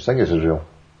any such thing as Israel.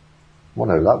 I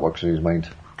wonder how that works in his mind.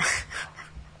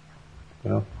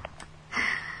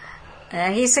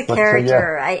 He's a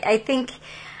character. I think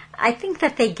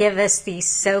that they give us these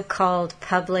so-called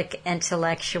public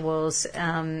intellectuals,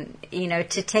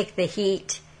 to take the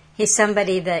heat. He's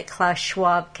somebody that Klaus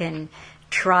Schwab can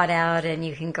trot out and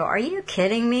you can go, are you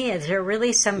kidding me? Is there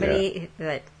really somebody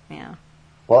that,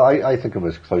 Well, I think of him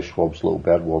as Klaus Schwab's little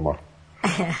bird warmer.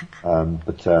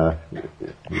 But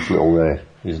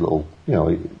his little,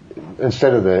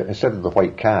 instead of the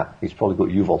white cat, he's probably got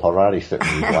Yuval Harari sitting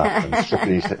in his lap and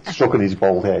stroking his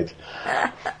bald head,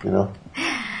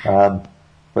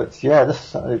 But yeah,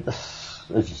 this as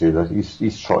you say,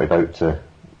 he's trotted out to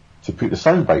put the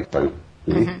sound bites out,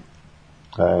 really. Mm-hmm.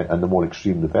 And the more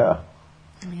extreme, the better.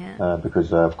 Yeah.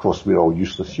 Because of course we're all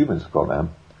useless humans according to him.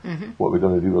 What are we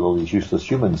going to do with all these useless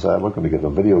humans? We're going to give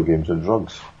them video games and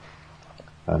drugs.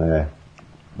 And, I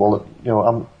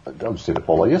was saying to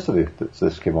Paula yesterday that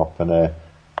this came up, and,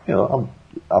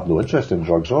 I've no interest in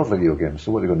drugs or video games,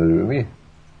 so what are they going to do with me?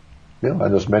 And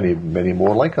there's many, many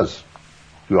more like us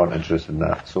who aren't interested in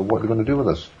that, so what are they going to do with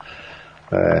us?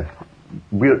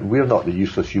 We're not the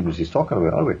useless humans he's talking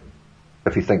about, are we?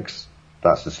 If he thinks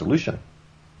that's the solution.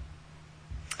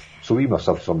 So we must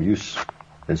have some use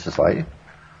in society,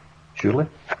 surely.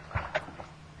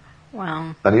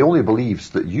 Well. And he only believes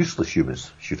that useless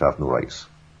humans should have no rights.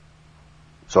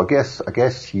 So I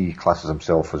guess he classes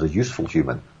himself as a useful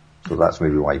human, so that's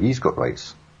maybe why he's got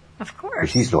rights. Of course.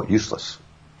 Because he's not useless.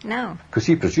 No. Because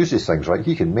he produces things, right?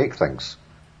 He can make things.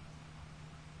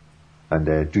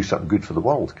 And do something good for the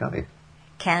world, can't he?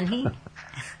 Can he?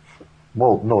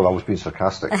 Well, no, I was being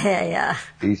sarcastic. Yeah.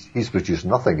 He's produced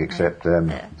nothing except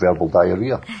verbal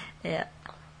diarrhea. Yeah.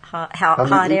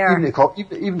 Hot air.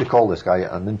 Even to call this guy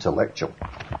an intellectual.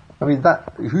 I mean,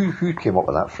 who came up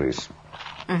with that phrase?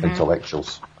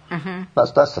 Intellectuals.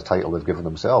 That's the title they've given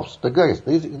themselves. The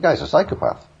guy's a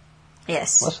psychopath.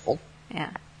 Yes. That's all.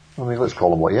 Yeah. I mean, let's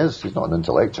call him what he is. He's not an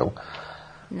intellectual.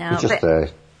 No. He's just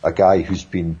a guy who's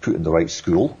been put in the right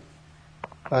school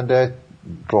and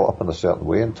brought up in a certain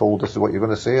way and told this is what you're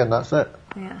going to say, and that's it.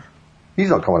 Yeah. He's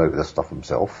not coming out with this stuff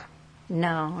himself.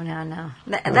 No.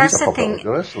 That's the thing.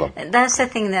 That's the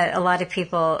thing that a lot of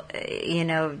people,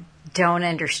 don't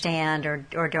understand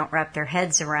or don't wrap their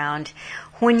heads around.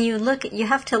 When you you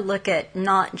have to look at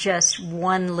not just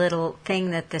one little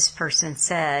thing that this person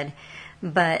said,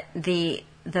 but the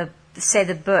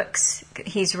books.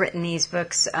 He's written these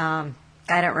books.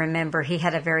 I don't remember. He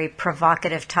had a very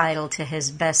provocative title to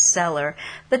his bestseller,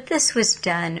 but this was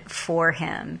done for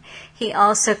him. He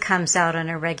also comes out on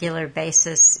a regular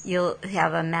basis. You'll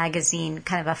have a magazine,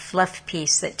 kind of a fluff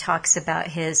piece that talks about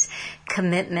his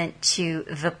commitment to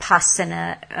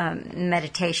Vipassana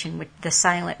meditation, with the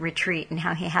silent retreat, and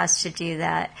how he has to do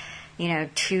that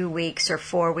 2 weeks or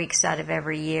 4 weeks out of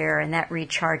every year, and that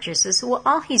recharges us. Well,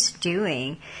 all he's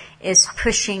doing is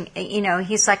pushing,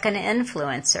 he's like an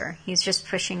influencer. He's just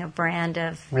pushing a brand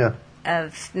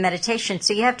of meditation.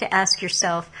 So you have to ask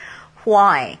yourself,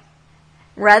 why?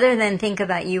 Rather than think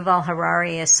about Yuval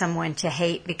Harari as someone to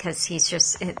hate because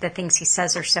the things he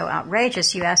says are so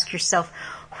outrageous, you ask yourself,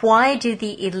 why do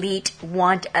the elite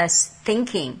want us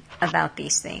thinking about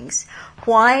these things?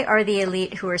 Why are the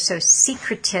elite, who are so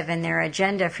secretive in their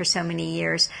agenda for so many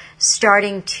years,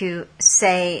 starting to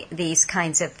say these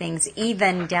kinds of things,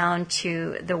 even down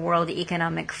to the World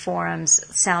Economic Forum's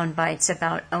sound bites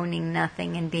about owning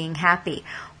nothing and being happy?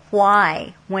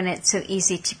 Why, when it's so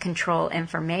easy to control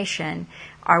information,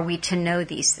 are we to know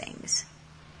these things?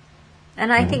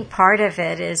 And I think part of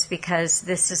it is because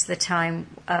this is the time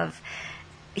of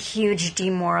huge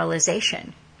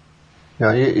demoralization.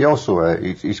 Yeah, he also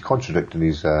he's contradicting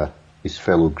his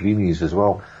fellow greenies as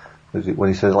well. When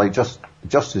he says, like, just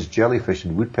as jellyfish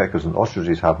and woodpeckers and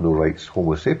ostriches have no rights,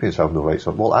 Homo sapiens have no rights.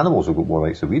 Well, animals have got more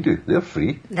rights than we do. They're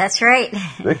free. That's right.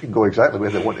 They can go exactly where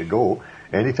they want to go,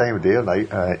 any time of day or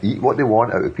night, eat what they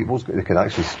want out of people's. They can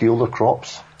actually steal their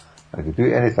crops. They can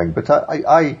do anything. But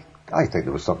I think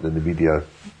there was something in the media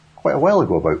quite a while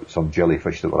ago about some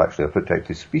jellyfish that were actually a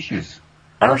protected species.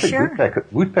 And I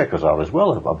think woodpeckers are as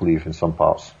well, I believe, in some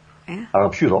parts. Yeah. And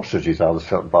I'm sure ostriches are in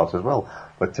certain parts as well.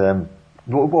 But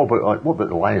what about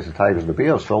the lions, the tigers, and the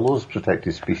bears? All those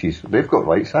protected species, they've got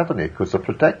rights, haven't they? Because they're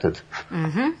protected.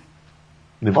 Mm-hmm.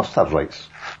 They must have rights.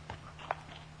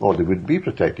 Or they wouldn't be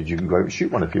protected. You can go out and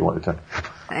shoot one if you wanted to.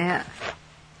 Yeah.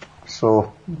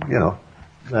 So,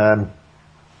 and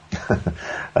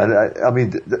I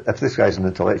mean, if this guy's an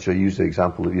intellectual, use the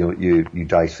example of, you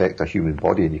dissect a human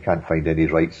body and you can't find any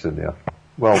rights in there.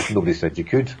 Well, nobody said you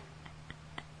could.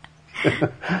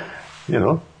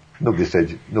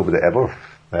 Nobody ever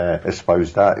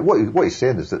espoused that. What he's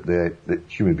saying is that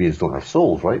human beings don't have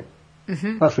souls, right?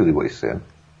 Mm-hmm. That's really what he's saying.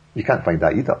 You can't find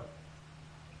that either.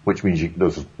 Which means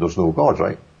there's no God,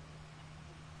 right?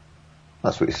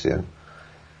 That's what he's saying.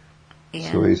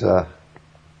 Yeah. So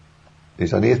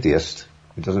he's an atheist.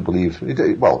 He doesn't believe.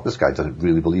 This guy doesn't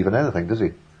really believe in anything, does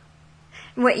he?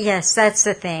 Well, yes, that's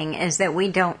the thing, is that we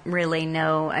don't really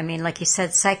know. I mean, like you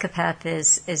said, psychopath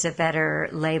is a better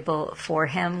label for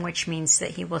him, which means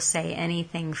that he will say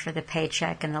anything for the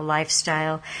paycheck and the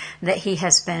lifestyle that he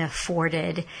has been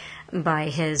afforded by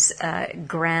his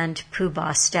grand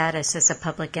poobah status as a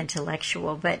public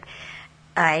intellectual. But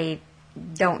I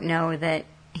don't know that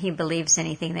he believes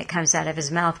anything that comes out of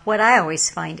his mouth. What I always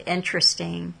find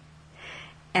interesting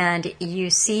And you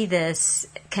see this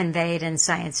conveyed in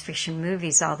science fiction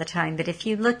movies all the time. But if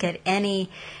you look at any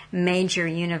major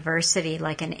university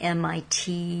like an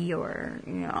MIT or,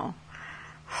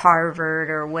 Harvard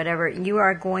or whatever, you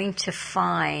are going to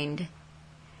find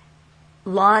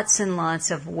lots and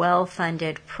lots of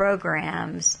well-funded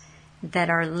programs that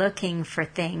are looking for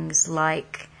things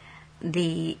like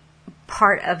the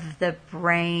part of the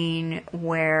brain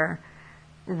where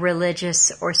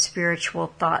religious or spiritual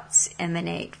thoughts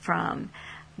emanate from,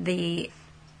 the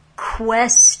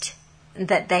quest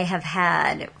that they have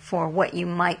had for what you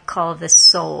might call the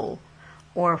soul,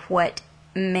 or what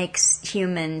makes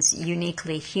humans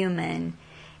uniquely human,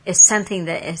 is something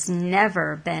that has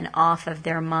never been off of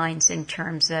their minds in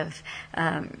terms of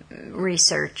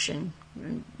research and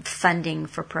funding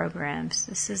for programs.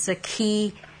 This is a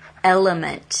key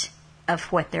element of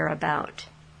what they're about.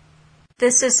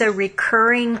 This is a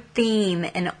recurring theme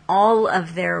in all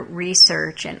of their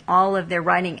research and all of their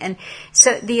writing. And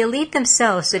so the elite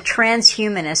themselves, the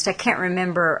transhumanists, I can't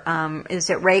remember, is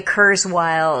it Ray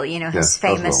Kurzweil,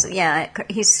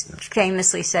 he's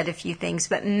famously said a few things,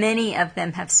 but many of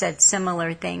them have said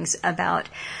similar things about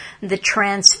the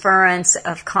transference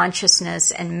of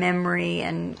consciousness and memory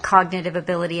and cognitive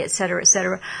ability, et cetera, et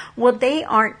cetera. Well, they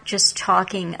aren't just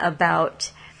talking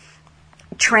about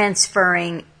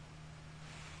transferring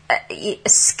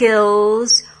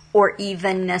skills or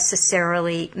even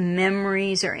necessarily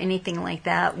memories or anything like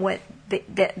that. What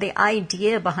the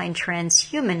idea behind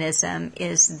transhumanism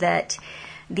is that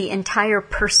the entire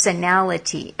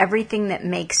personality, everything that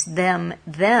makes them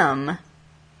them,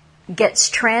 gets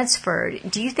transferred.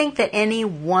 Do you think that any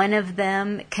one of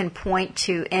them can point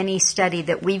to any study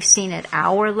that we've seen at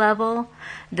our level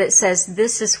that says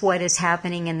this is what is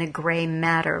happening in the gray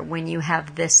matter when you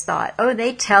have this thought? Oh,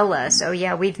 they tell us, oh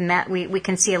yeah, we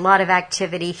can see a lot of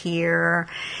activity here,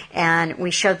 and we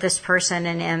showed this person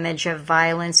an image of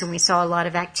violence and we saw a lot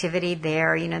of activity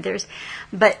there.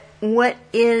 But what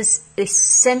is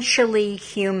essentially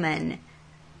human,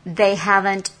 they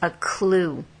haven't a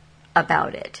clue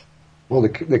about it. Well,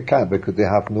 they can't, because they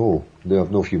have no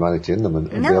humanity in them,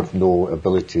 and they have no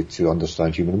ability to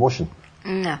understand human emotion.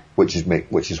 No. Which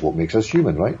is what makes us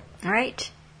human, right?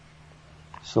 Right.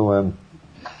 So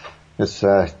it's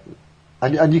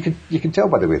and you can tell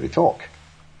by the way they talk,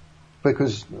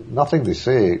 because nothing they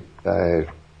say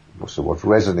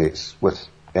resonates with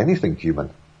anything human.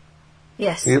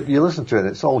 Yes. You listen to it, and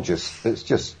it's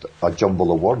just a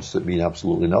jumble of words that mean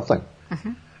absolutely nothing.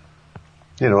 Mm-hmm.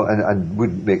 And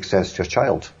wouldn't make sense to a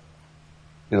child.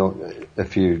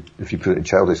 If you put it in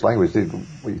childish language,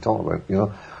 what are you talking about?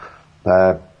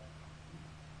 I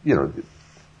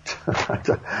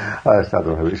don't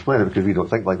know how to explain it, because we don't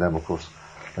think like them, of course.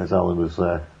 As Alan was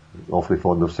awfully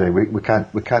fond of saying, we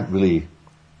can't really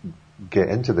get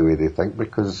into the way they think,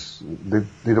 because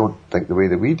they don't think the way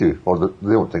that we do, or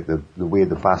they don't think the way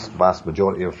the vast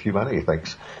majority of humanity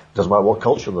thinks. It doesn't matter what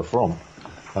culture they're from.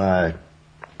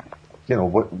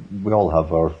 We all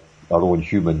have our own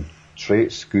human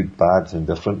traits, good, bad,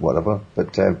 indifferent, whatever.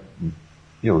 But, the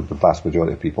vast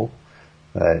majority of people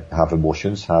have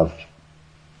emotions, have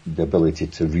the ability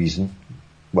to reason.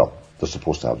 Well, they're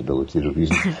supposed to have the ability to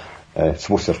reason.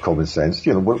 Supposed to have common sense.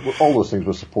 All those things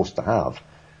we're supposed to have.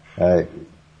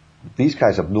 These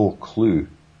guys have no clue.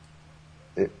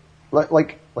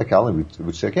 Like Alan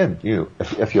would say again,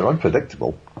 if you're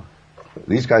unpredictable,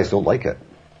 these guys don't like it.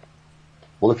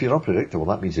 Well, if you're unpredictable,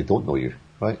 that means they don't know you,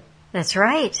 right? That's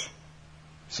right.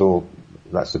 So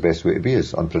that's the best way to be,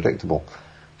 is unpredictable.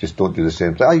 Just don't do the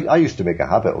same thing. I used to make a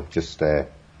habit of just, I've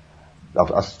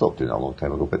stopped doing that a long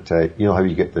time ago, but how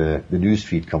you get the news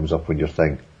feed comes up when your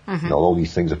thing, mm-hmm. All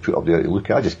these things are put up there to look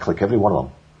at. I just click every one of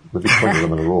them, maybe 20 of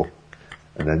them in a row,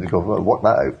 and then you go, well, work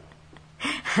that out.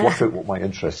 Work out what my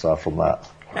interests are from that.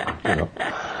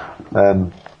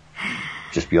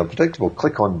 Just be unpredictable.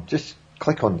 Click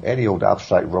on any old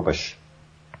abstract rubbish.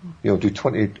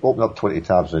 Open up 20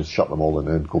 tabs and shut them all and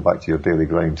then go back to your daily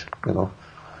grind, and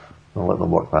let them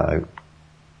work that out.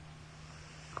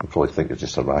 You probably think you're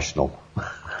just irrational.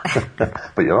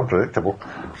 But you're unpredictable.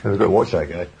 You've got to watch that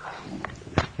guy.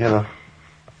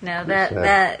 No,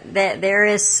 that there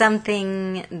is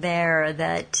something there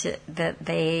that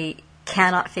they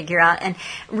cannot figure out, and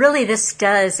really this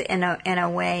does in a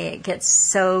way, it gets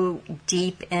so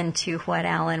deep into what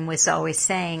Alan was always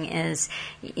saying is,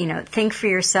 think for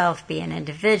yourself, be an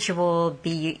individual,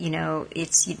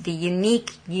 it's the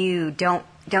unique you. Don't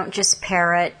just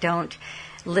parrot, don't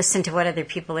listen to what other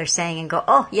people are saying and go,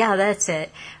 oh yeah, that's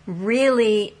it.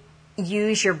 Really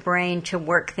use your brain to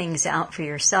work things out for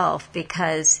yourself,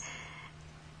 because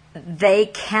they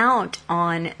count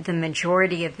on the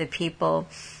majority of the people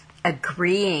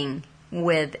agreeing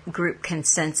with group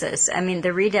consensus. I mean,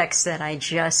 the Redux that I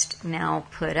just now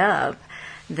put up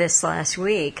this last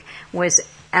week was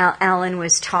Alan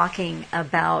was talking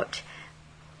about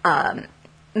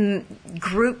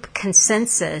group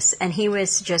consensus, and he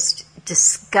was just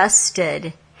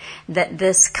disgusted that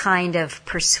this kind of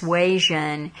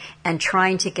persuasion and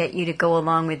trying to get you to go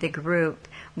along with the group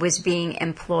was being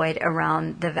employed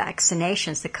around the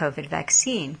vaccinations, the COVID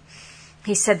vaccine.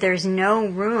 He said there's no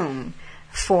room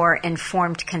for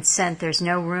informed consent. There's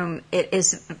no room. It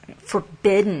is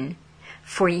forbidden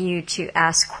for you to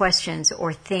ask questions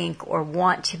or think or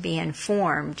want to be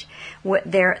informed. What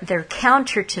their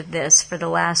counter to this for the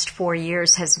last 4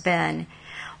 years has been,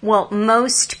 well,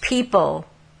 most people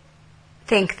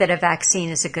think that a vaccine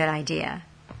is a good idea.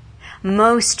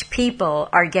 Most people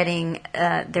are getting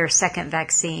their second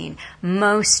vaccine.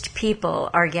 Most people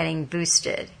are getting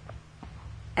boosted.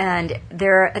 And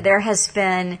there has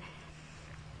been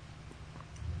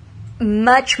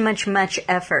much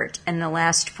effort in the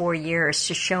last 4 years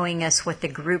to showing us what the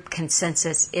group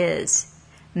consensus is.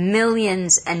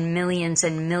 Millions and millions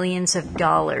and millions of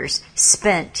dollars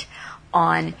spent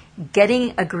on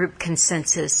getting a group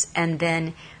consensus and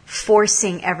then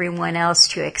forcing everyone else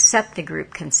to accept the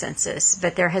group consensus.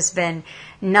 But there has been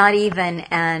not even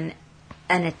an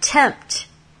attempt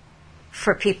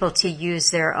for people to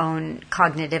use their own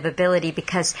cognitive ability,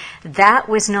 because that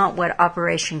was not what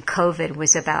Operation COVID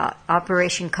was about.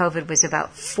 Operation COVID was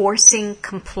about forcing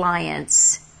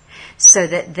compliance so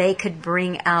that they could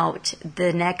bring out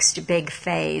the next big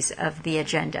phase of the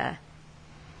agenda,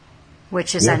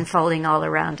 which is unfolding all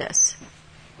around us.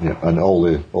 Yeah, and all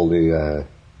the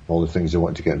things they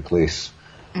want to get in place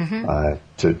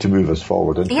to move us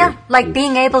forward. Like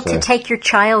being able to take your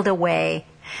child away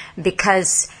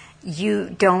because you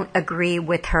don't agree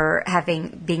with her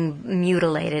being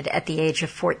mutilated at the age of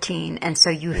 14, and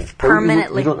so you've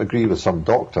permanently... You don't agree with some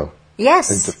doctor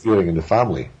interfering in the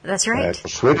family. That's right.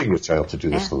 Persuading your child to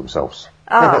do this to themselves.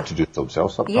 Not to do it to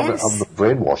themselves. I'm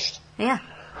brainwashed. Yeah.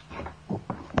 You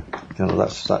know,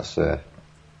 that's that's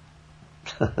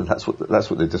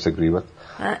what they disagree with.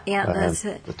 That's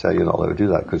it. They tell you you're not allowed to do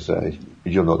that because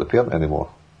you're not the parent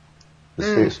anymore. The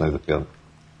state's now the parent.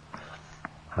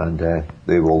 And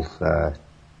they will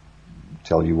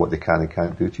tell you what they can and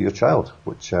can't do to your child,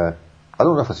 which I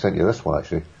don't know if I sent you this one,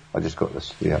 actually. I just got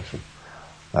this reaction.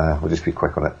 We'll just be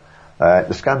quick on it.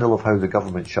 The scandal of how the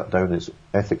government shut down its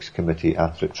ethics committee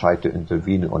after it tried to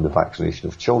intervene on the vaccination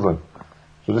of children.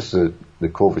 So this is the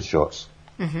COVID shots.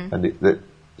 Mm-hmm. And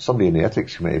somebody in the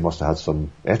ethics committee must have had some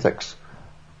ethics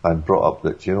and brought up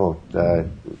that,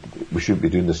 we shouldn't be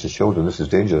doing this to children, this is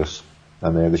dangerous.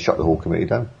 And they shut the whole committee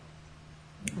down.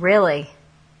 Really?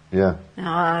 Yeah.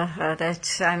 I'm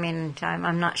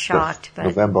not shocked. But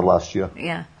November last year.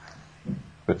 Yeah.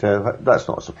 But that's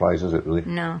not a surprise, is it, really?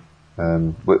 No.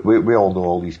 We all know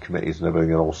all these committees and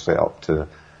everything are all set up to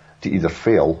either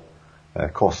fail,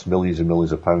 cost millions and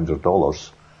millions of pounds or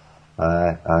dollars,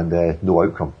 and no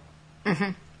outcome.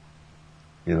 Mm-hmm.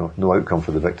 No outcome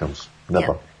for the victims.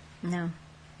 Never. Yep. No.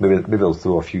 Maybe they'll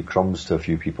throw a few crumbs to a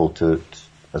few people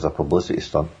as a publicity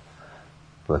stunt.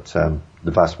 But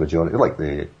the vast majority, like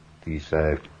these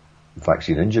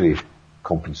vaccine injury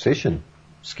compensation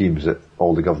schemes that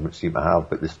all the governments seem to have,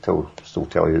 but they still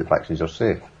tell you that vaccines are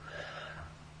safe.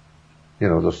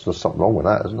 There's something wrong with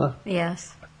that, isn't there?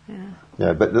 Yes. Yeah.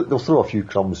 Yeah, but they'll throw a few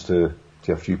crumbs to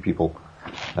a few people,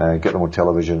 get them on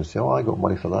television and say, "Oh, I got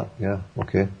money for that." Yeah,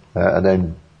 okay. And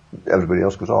then everybody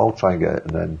else goes, "Oh, I'll try and get it."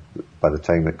 And then by the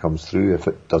time it comes through, if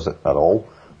it does it at all,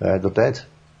 they're dead.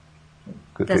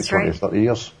 Could take 20 or 30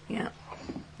 years. Yeah.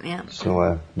 Yeah.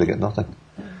 So they get nothing.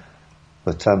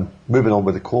 But moving on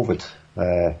with the COVID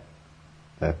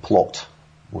plot,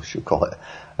 we should call it.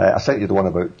 I sent you the one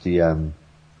about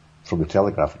from the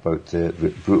Telegraph about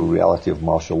the brutal reality of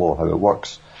martial law, how it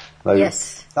works. Now,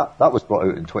 yes. That was brought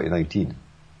out in 2019,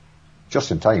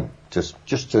 just in time,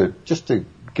 just to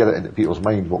get it into people's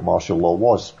mind what martial law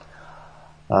was,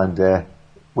 and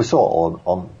we saw it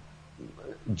on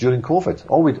during COVID.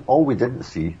 All we didn't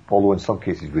see, although in some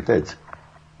cases we did,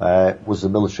 was the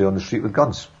military on the street with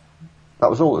guns. That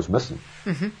was all that was missing.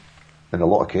 Mm-hmm. In a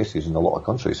lot of cases, in a lot of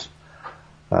countries.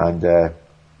 And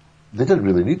they didn't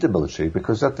really need the military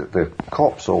because the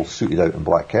cops all suited out in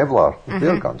black Kevlar with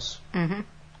their guns. Mm-hmm.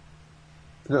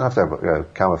 They don't have to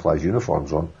have camouflage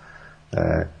uniforms on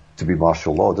to be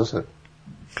martial law, does it?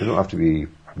 They don't have to be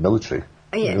military.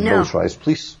 Militarized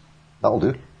police. That'll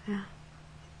do.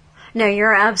 No,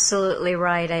 you're absolutely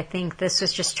right. I think this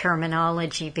was just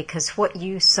terminology because what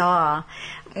you saw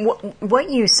what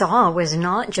you saw was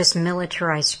not just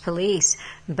militarized police,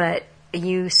 but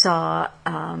you saw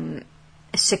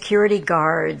security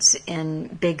guards in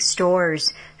big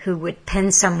stores who would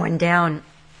pin someone down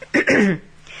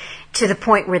to the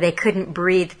point where they couldn't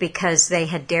breathe because they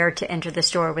had dared to enter the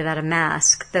store without a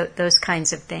mask, those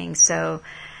kinds of things. So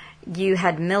you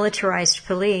had militarized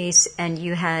police and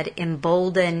you had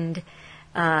emboldened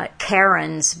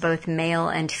Karens, both male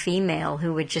and female,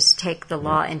 who would just take the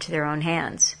law into their own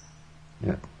hands.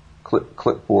 Yeah.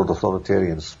 Clipboard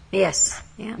authoritarians. Yes.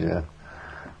 Yeah. Yeah.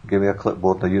 Give me a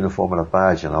clipboard, a uniform and a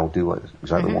badge and I'll do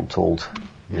exactly what I'm told.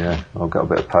 Yeah. I've got a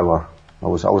bit of power. I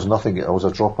was nothing. I was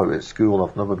a dropout at school.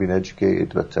 I've never been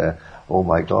educated, but oh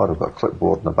my God, I've got a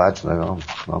clipboard and a badge now.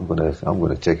 I'm going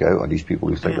to take it out on these people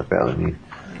who think they're better than me.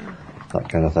 That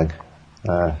kind of thing.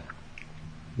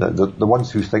 The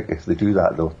ones who think if they do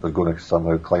that, they're going to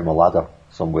somehow climb a ladder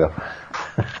somewhere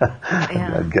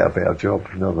and get a better job.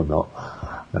 No, they're not.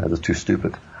 They're too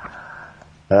stupid.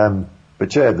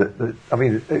 But yeah, there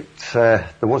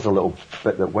was a little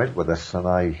bit that went with this, and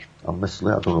I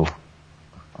misled. I don't know.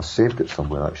 I saved it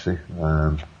somewhere actually,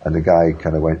 and the guy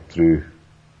kind of went through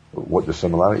what the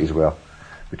similarities were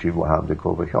between what happened in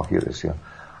COVID. Oh, here it is here.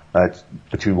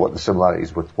 Between what the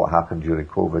similarities with what happened during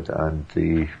COVID and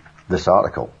this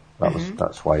article.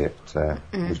 That's why it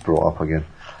was brought up again.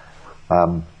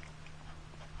 But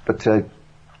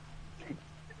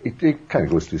it kind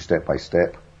of goes through step by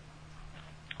step,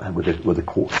 and with the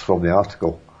quotes from the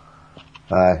article.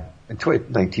 In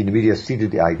 2019, the media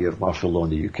seeded the idea of martial law in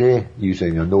the UK,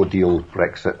 using a no-deal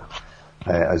Brexit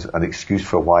as an excuse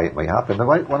for why it might happen. And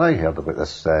when I heard about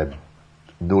this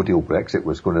no-deal Brexit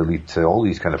was going to lead to all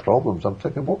these kind of problems, I'm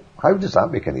thinking, well, how does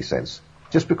that make any sense?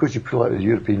 Just because you pull out of the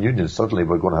European Union, suddenly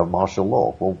we're going to have martial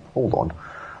law. Well, hold on.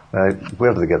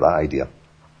 Where did they get that idea?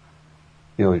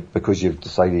 You know, because you've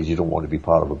decided you don't want to be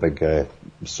part of a big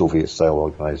Soviet-style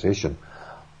organisation.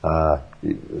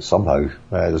 Somehow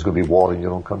there's going to be war in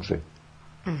your own country.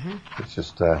 It's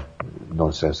just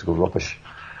nonsensical rubbish.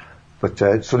 But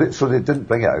so they didn't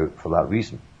bring it out for that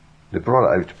reason. They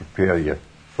brought it out to prepare you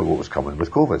for what was coming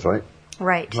with COVID, right?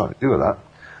 Right. Nothing to do with that.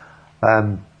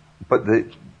 But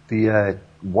the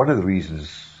one of the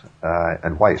reasons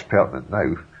and why it's pertinent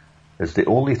now is the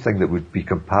only thing that would be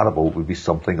comparable would be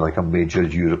something like a major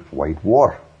Europe-wide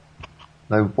war.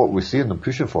 Now, what we're seeing them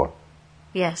pushing for?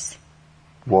 Yes.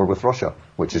 War with Russia,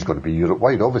 which is going to be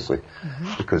Europe-wide, obviously,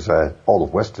 because all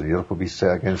of Western Europe will be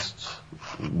set against,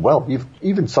 well,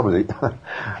 even some of the,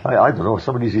 I don't know,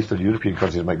 some of these Eastern European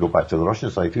countries might go back to the Russian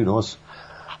side, who knows?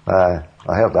 I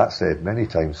heard that said many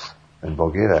times in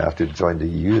Bulgaria after it joined the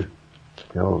EU.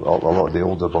 You know, a lot of the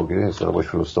older Bulgarians said, I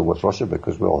wish we were still with Russia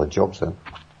because we all had jobs then.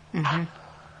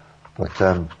 But,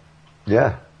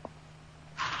 yeah.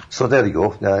 So there you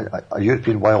go. A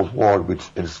European wild war would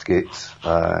instigate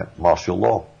martial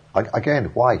law.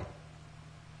 Again, why?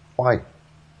 Why?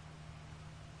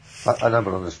 I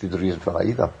never understood the reason for that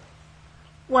either.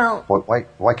 Well,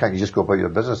 why can't you just go about your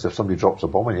business? If somebody drops a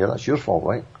bomb in here, that's your fault,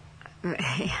 right? You're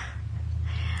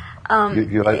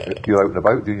out and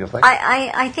about doing your thing.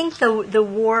 I think the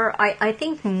war. I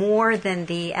think more than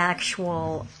the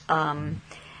actual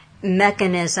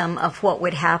mechanism of what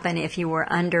would happen if you were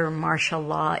under martial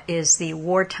law is the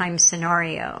wartime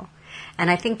scenario. And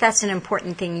I think that's an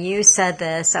important thing. You said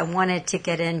this. I wanted to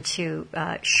get into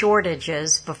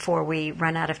shortages before we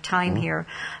run out of time here.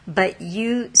 But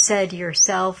you said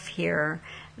yourself here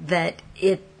that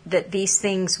these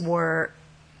things were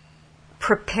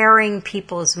preparing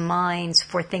people's minds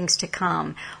for things to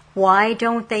come. Why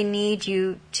don't they need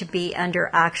you to be under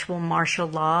actual martial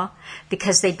law?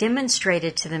 Because they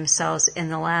demonstrated to themselves in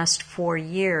the last 4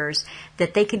 years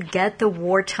that they could get the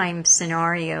wartime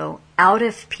scenario out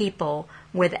of people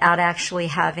without actually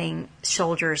having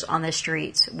soldiers on the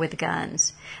streets with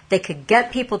guns. They could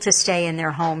get people to stay in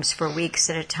their homes for weeks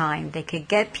at a time. They could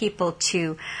get people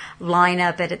to line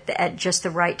up at just the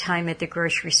right time at the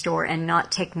grocery store and not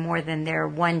take more than their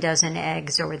 1 dozen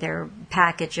eggs or their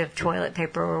package of toilet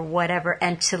paper or whatever,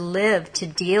 and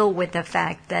to deal with the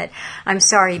fact that, I'm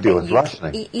sorry, but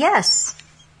yes.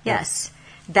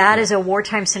 That is a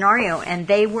wartime scenario, and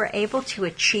they were able to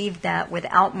achieve that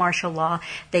without martial law.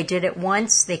 They did it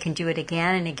once, they can do it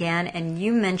again and again, and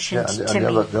you mentioned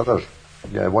one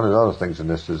of the other things in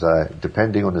this is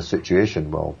depending on the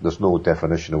situation, well, there's no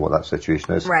definition of what that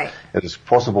situation is. Right. It is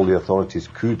possible the authorities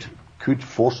could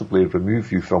forcibly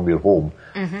remove you from your home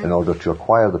in order to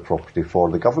acquire the property for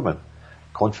the government,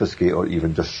 confiscate or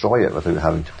even destroy it without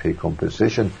having to pay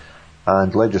compensation.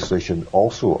 And legislation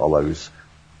also allows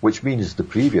which means the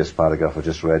previous paragraph I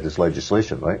just read is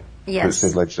legislation, right? Yes. It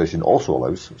said legislation also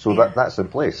allows, so that's in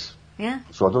place. Yeah.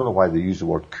 So I don't know why they use the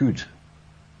word could,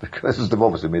 because they've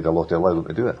obviously made a law to allow them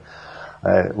to do it.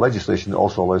 Legislation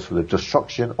also allows for the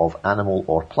destruction of animal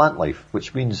or plant life,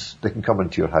 which means they can come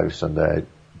into your house and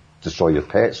destroy your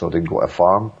pets, or they can go to a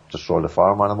farm, destroy the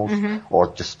farm animals,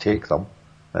 or just take them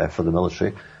for the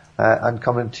military, and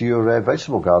come into your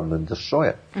vegetable garden and destroy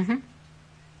it.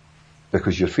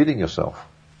 Because you're feeding yourself.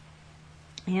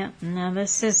 Yeah, no,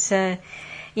 this is,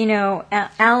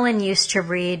 Alan used to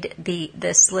read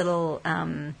this little,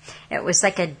 it was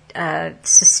like a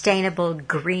sustainable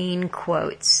green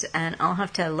quotes, and I'll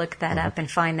have to look that up and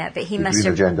find that, but he The must Green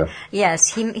have, Agenda. yes,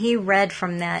 he read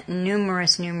from that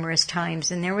numerous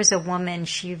times, and there was a woman,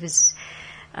 she was,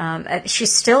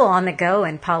 she's still on the go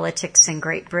in politics in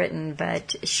Great Britain,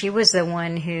 but she was the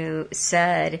one who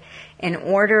said, in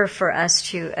order for us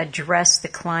to address the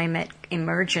climate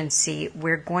emergency,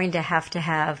 we're going to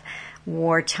have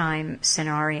wartime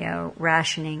scenario,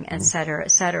 rationing, et cetera, et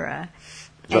cetera.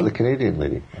 Is that the Canadian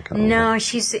lady? I can't No, remember.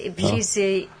 she's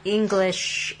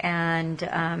English, and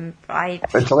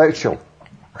Intellectual.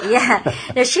 Yeah,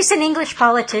 no, she's an English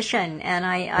politician, and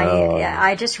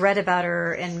I just read about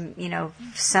her and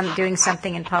doing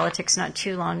something in politics not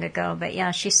too long ago. But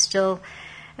yeah, she's still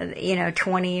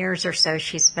 20 years or so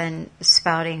she's been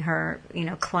spouting her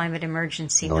climate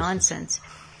emergency nonsense.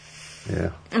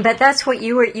 Yeah. But that's what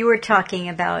you were talking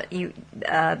about.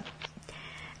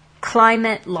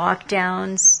 Climate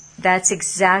lockdowns. That's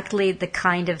exactly the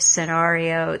kind of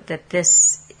scenario that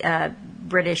this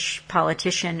British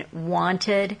politician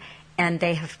wanted, and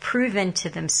they have proven to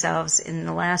themselves in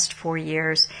the last 4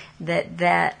 years that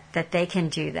they can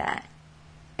do that.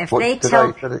 If they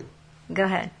tell, go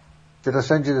ahead. Did I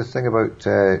send you the thing about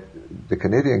the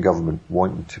Canadian government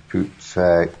wanting to put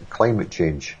climate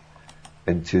change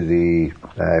into the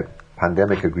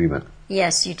pandemic agreement?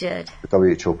 Yes, you did. The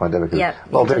WHO pandemic agreement.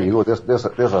 Yep, well, there you go. There's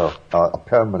a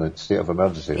permanent state of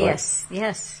emergency, right? Yes,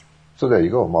 yes. So there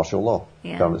you go, martial law.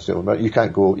 Yeah. Permanent state of emergency. You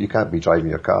can't be driving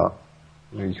your car.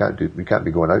 You can't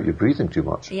be going out. You're breathing too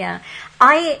much. Yeah,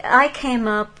 I came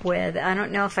up with, I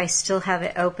don't know if I still have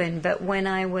it open, but when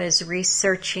I was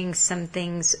researching some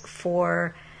things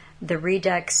for the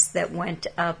Redux that went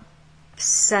up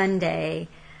Sunday,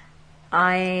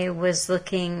 I was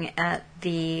looking at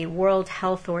the World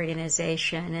Health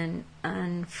Organization, and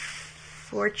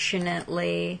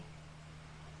unfortunately,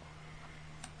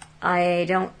 I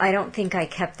don't think I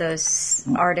kept those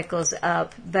articles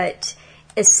up, but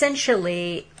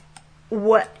essentially,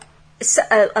 what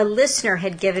a listener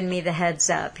had given me the heads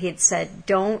up. He had said,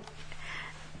 "Don't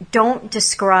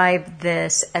describe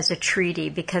this as a treaty,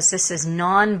 because this is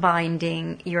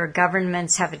non-binding. Your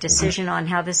governments have a decision on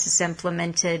how this is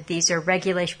implemented. These are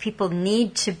regulations. People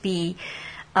need to be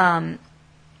to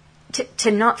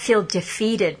not feel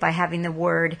defeated by having the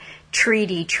word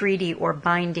treaty, or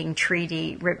binding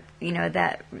treaty,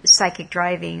 that psychic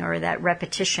driving or that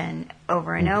repetition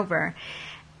over and over."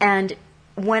 And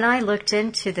when I looked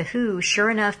into the WHO, sure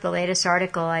enough, the latest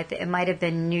article, it might have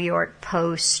been New York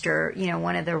Post or,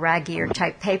 one of the raggier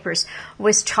type papers,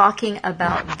 was talking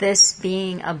about this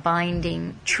being a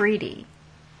binding treaty.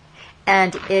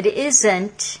 And it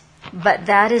isn't, but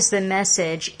that is the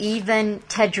message. Even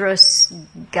Tedros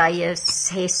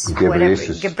Ghebreyesus,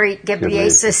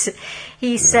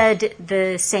 he said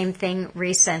the same thing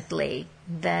recently,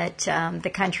 that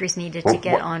the countries needed to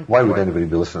get on board. Why would anybody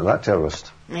be listening to that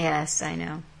terrorist? Yes, I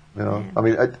know. Yeah. I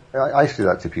mean, I say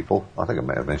that to people. I think I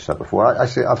might have mentioned that before. I've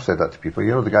said that to people.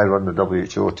 The guy running the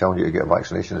WHO telling you to get a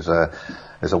vaccination is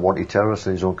a wanted terrorist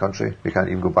in his own country. He can't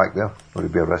even go back there, or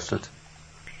he'd be arrested.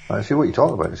 I say, what are you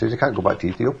talking about? He says he can't go back to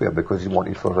Ethiopia because he's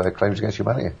wanted for crimes against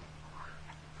humanity.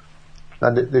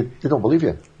 And they don't believe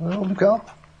you. Well, look it up.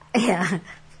 Yeah.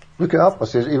 Look it up. I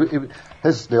says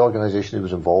the organisation he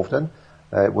was involved in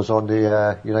was on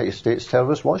the United States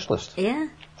terrorist watch list. Yeah.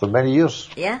 For many years.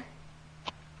 Yeah.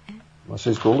 I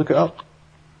says, go look it up.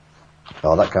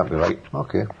 Oh, that can't be right.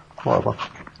 Okay, whatever.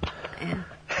 Yeah.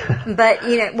 But,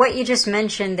 what you just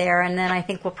mentioned there, and then I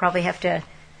think we'll probably have to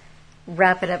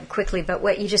wrap it up quickly, but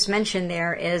what you just mentioned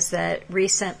there is that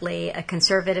recently a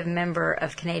Conservative member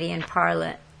of Canadian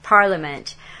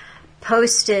Parliament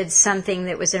posted something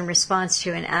that was in response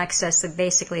to an access of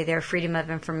basically their Freedom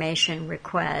of Information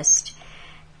request.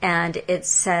 And it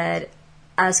said,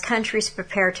 as countries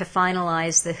prepare to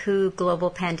finalize the WHO Global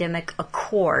Pandemic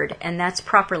Accord, and that's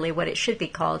properly what it should be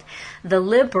called, the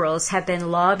Liberals have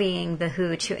been lobbying the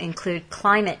WHO to include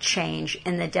climate change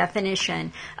in the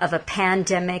definition of a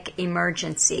pandemic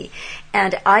emergency.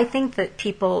 And I think that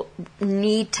people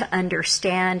need to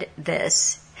understand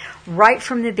this. right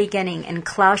from the beginning in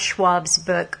Klaus Schwab's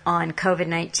book on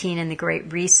COVID-19 and the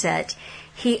Great Reset,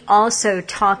 he also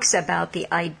talks about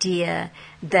the idea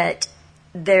that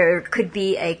there could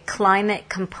be a climate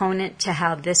component to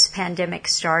how this pandemic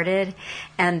started,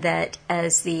 and that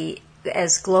as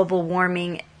global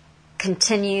warming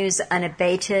continues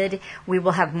unabated, we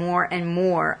will have more and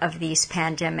more of these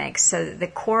pandemics. So the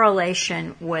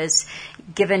correlation was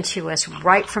given to us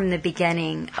right from the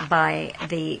beginning by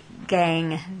the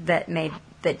gang that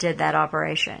did that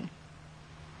operation.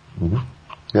 Mm-hmm.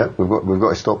 Yeah, we've got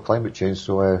to stop climate change.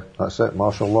 So that's it,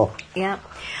 martial law. Yeah.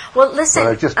 Well, listen. Go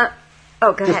ahead.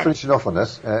 Just finishing off on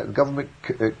this, the government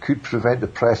could prevent the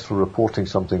press from reporting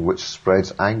something which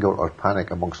spreads anger or panic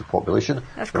amongst the population.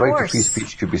 Of the right to course. free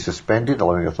speech could be suspended,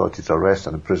 allowing authorities to arrest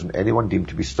and imprison anyone deemed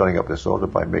to be stirring up disorder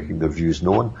by making their views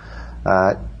known.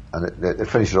 And it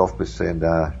finishes off by saying,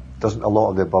 doesn't a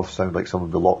lot of the above sound like some of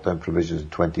the lockdown provisions in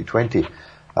 2020?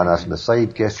 And as an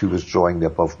aside, guess who was drawing the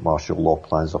above martial law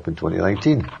plans up in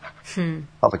 2019?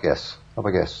 Have a guess.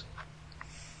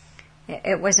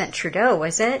 It wasn't Trudeau,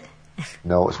 was it?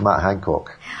 No, it's Matt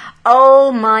Hancock.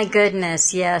 Oh my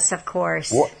goodness! Yes, of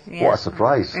course. What a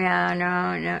surprise! Yeah,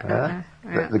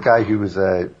 no. The guy who was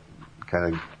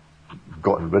kind of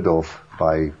gotten rid of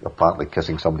by apparently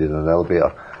kissing somebody in an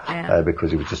elevator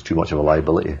because he was just too much of a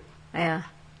liability. Yeah,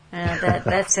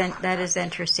 that is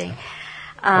interesting.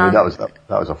 I mean, that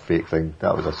was a fake thing.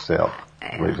 That was a setup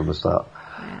right from the start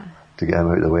to get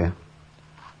him out of the way.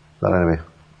 But anyway.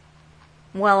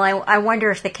 Well, I wonder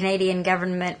if the Canadian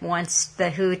government wants the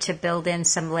WHO to build in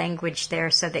some language there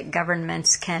so that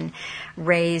governments can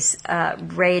raid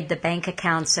the bank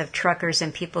accounts of truckers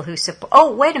and people who support.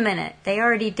 Oh, wait a minute! They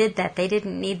already did that. They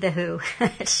didn't need the WHO.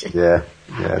 yeah.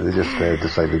 They just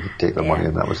decided to take the money,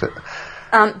 and that was it.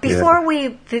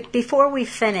 Before we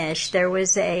finish, there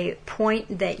was a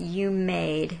point that you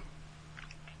made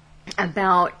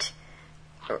about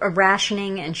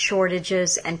rationing and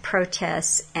shortages and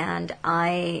protests, and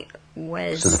I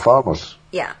was... To the farmers.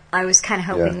 Yeah, I was kind of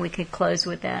hoping we could close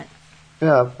with that.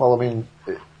 Yeah, well, I mean,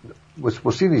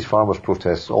 we're seeing these farmers'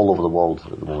 protests all over the world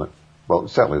at the moment. Well,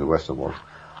 certainly the Western world.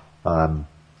 And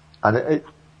it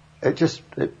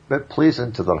plays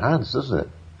into their hands, doesn't it?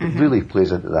 It really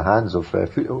plays into the hands of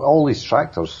all these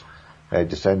tractors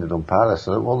descending on Paris.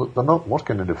 Well, they're not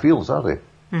working in the fields, are they?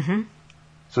 Mm-hmm.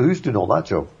 So who's doing all that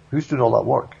job? Who's doing all that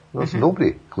work? There's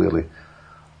nobody, clearly.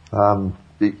 And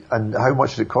how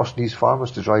much does it cost these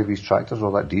farmers to drive these tractors,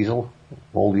 all that diesel?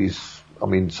 All these, I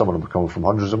mean, some of them are coming from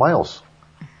hundreds of miles.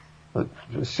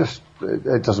 It's just,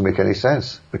 it doesn't make any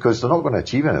sense because they're not going to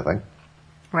achieve anything.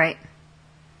 Right.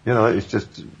 You know, it's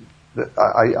just,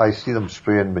 I see them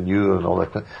spraying manure and all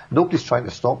that. Nobody's trying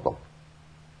to stop them.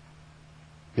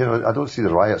 You know, I don't see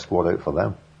the riot squad out for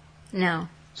them. No.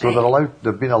 So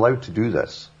they've been allowed to do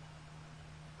this.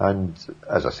 And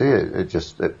as I say,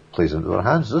 it plays into their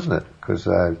hands, doesn't it? Because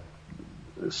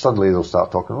suddenly they'll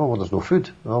start talking, well, there's no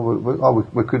food.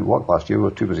 We couldn't work last year, we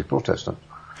were too busy protesting.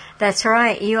 That's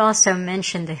right. You also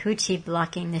mentioned the Houthi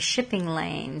blocking the shipping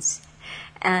lanes.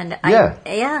 And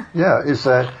it's,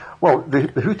 well, the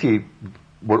Houthi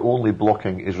were only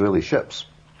blocking Israeli ships.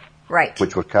 Right.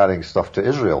 Which were carrying stuff to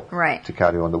Israel. Right. To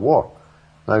carry on the war.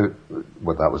 Now,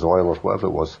 whether that was oil or whatever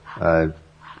it was,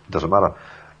 doesn't matter.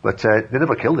 But they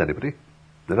never killed anybody.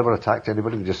 They never attacked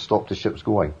anybody. They just stopped the ships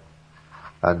going.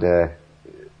 And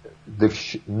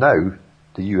now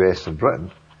the US and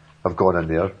Britain have gone in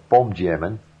there, bombed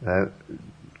Yemen,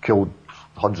 killed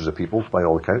hundreds of people by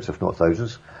all accounts, if not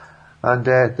thousands, and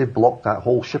they blocked that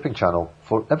whole shipping channel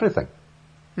for everything.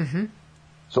 Mm-hmm.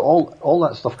 So all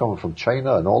that stuff coming from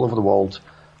China and all over the world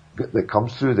that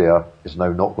comes through there is now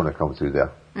not going to come through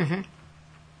there. Mm-hmm.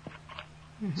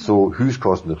 Mm-hmm. So who's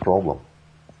causing the problem?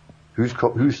 Who's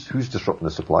disrupting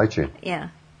the supply chain? Yeah.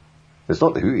 It's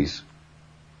not the Houthis.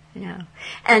 No.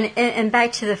 And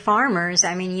back to the farmers,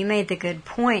 I mean, you made the good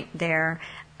point there.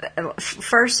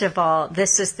 First of all,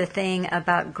 this is the thing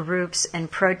about groups and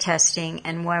protesting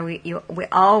and why we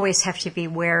always have to be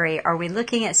wary. Are we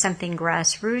looking at something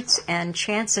grassroots? And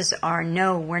chances are,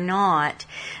 no, we're not.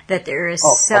 That there is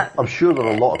I'm sure there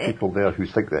are a lot of people there who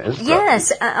think that is.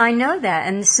 Yes, I know that.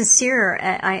 And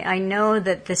I know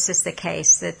that this is the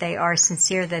case, that they are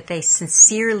sincere, that they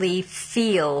sincerely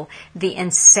feel the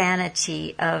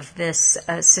insanity of this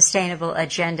sustainable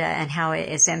agenda and how it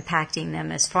is impacting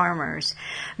them as farmers.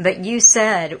 But you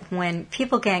said when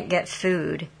people can't get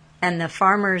food and the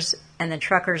farmers and the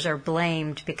truckers are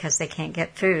blamed because they can't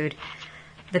get food,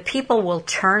 the people will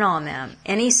turn on them.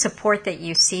 Any support that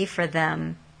you see for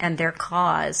them and their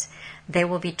cause, they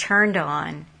will be turned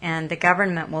on, and the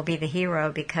government will be the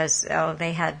hero because,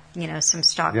 they had, some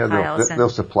stockpiles. They'll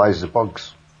supply the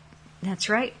bugs. That's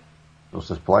right. They'll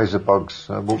supply the bugs.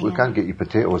 We can't get you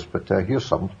potatoes, but here's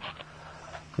some.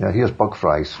 Yeah, here's bug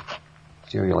fries.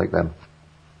 See how you like them.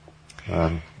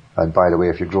 And by the way,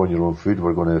 if you're growing your own food,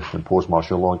 we're going to impose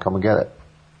martial law and come and get it.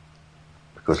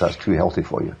 Because that's too healthy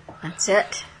for you. That's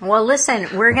it. Well,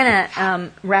 listen, we're going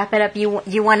to wrap it up.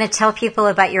 You want to tell people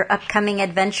about your upcoming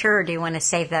adventure, or do you want to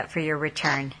save that for your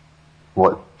return?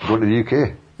 What? Going to the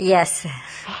UK? Yes.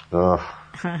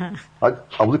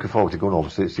 I'm looking forward to going,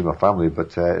 obviously, to see my family,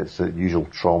 but it's the usual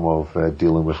trauma of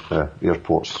dealing with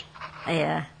airports.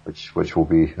 Yeah. Which will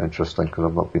be interesting, because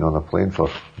I've not been on a plane for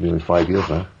nearly 5 years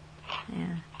now.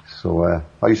 Yeah. So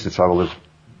I used to travel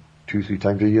 2-3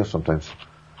 times a year sometimes.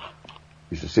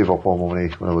 Used to save up all my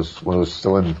money when I was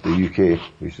still in the UK.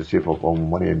 I used to save up all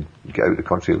my money and get out of the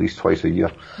country at least twice a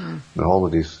year on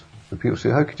holidays. And people say,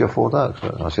 "How could you afford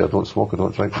that?" I say, "I don't smoke, I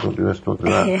don't drink, I don't do this, don't do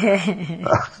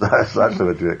that." that's how I do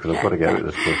it, because I've got to get out of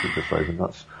this place. It's just driving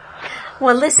nuts.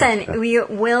 Well, listen, you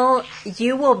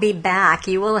will be back.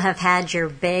 You will have had your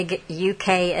big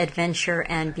UK adventure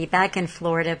and be back in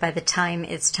Florida by the time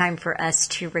it's time for us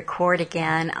to record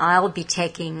again. I'll be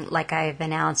taking, like I've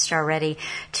announced already,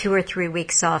 2 or 3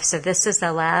 weeks off. So this is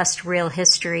the last real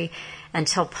history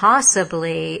until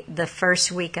possibly the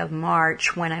first week of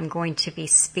March, when I'm going to be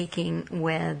speaking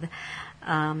with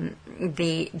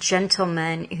the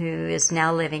gentleman who is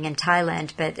now living in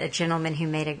Thailand, but a gentleman who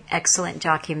made an excellent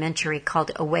documentary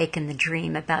called Awaken the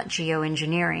Dream about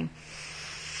geoengineering.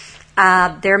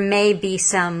 There may be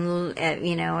some,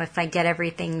 if I get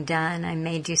everything done, I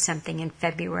may do something in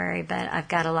February, but I've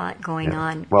got a lot going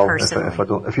on personally.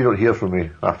 If you don't hear from me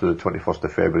after the 21st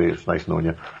of February, it's nice knowing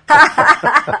you.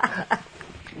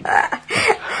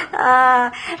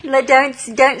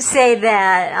 Don't say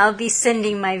that. I'll be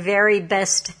sending my very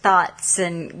best thoughts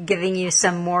and giving you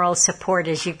some moral support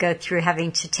as you go through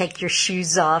having to take your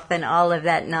shoes off and all of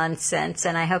that nonsense.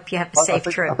 And I hope you have a safe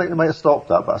trip. I think they might have stopped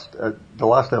that, but the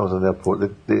last time I was in the airport,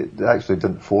 they actually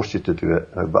didn't force you to do it,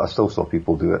 but I still saw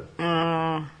people do it.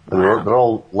 Wow. They're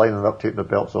all lining up, taking their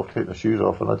belts off, taking their shoes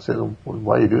off, and I'd say to them,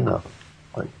 "Why are you doing that?"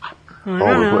 Like, we've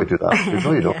got to do that.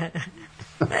 No, you don't.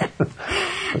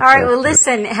 All right, well,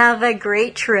 listen, have a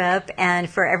great trip. And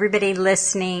for everybody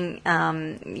listening,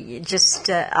 I'll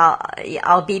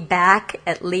be back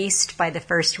at least by the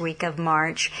first week of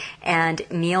March. And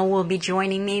Neil will be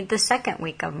joining me the second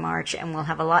week of March. And we'll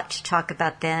have a lot to talk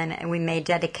about then. And we may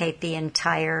dedicate the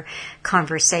entire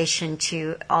conversation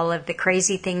to all of the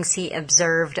crazy things he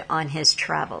observed on his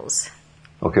travels.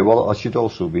 Okay, well, I should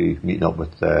also be meeting up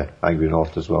with Angry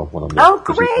North as well when I'm there. Oh,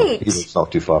 great! He's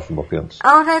not too far from up here.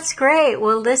 Oh, that's great.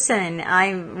 Well, listen,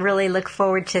 I really look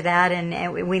forward to that,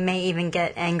 and we may even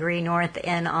get Angry North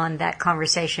in on that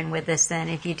conversation with us then.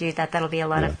 If you do that, that'll be a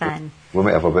lot of fun. We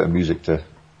might have a bit of music to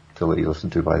let you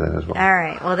listen to by then as well. All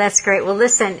right. Well, that's great. Well,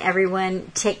 listen, everyone,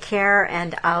 take care,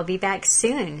 and I'll be back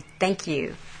soon. Thank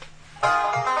you.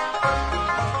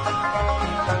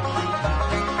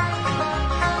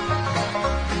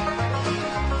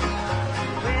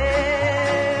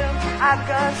 I've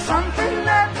got something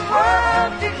that the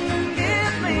world didn't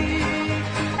give me,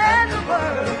 and the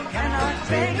world cannot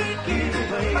take it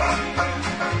away.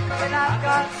 And I've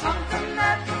got something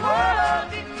that the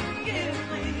world didn't give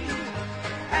me,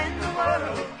 and the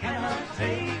world cannot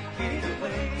take it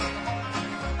away.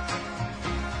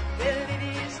 Well, it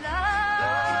is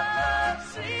love,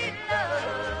 sweet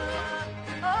love,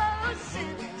 oh,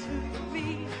 sent to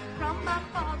me from my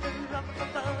Father up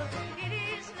above.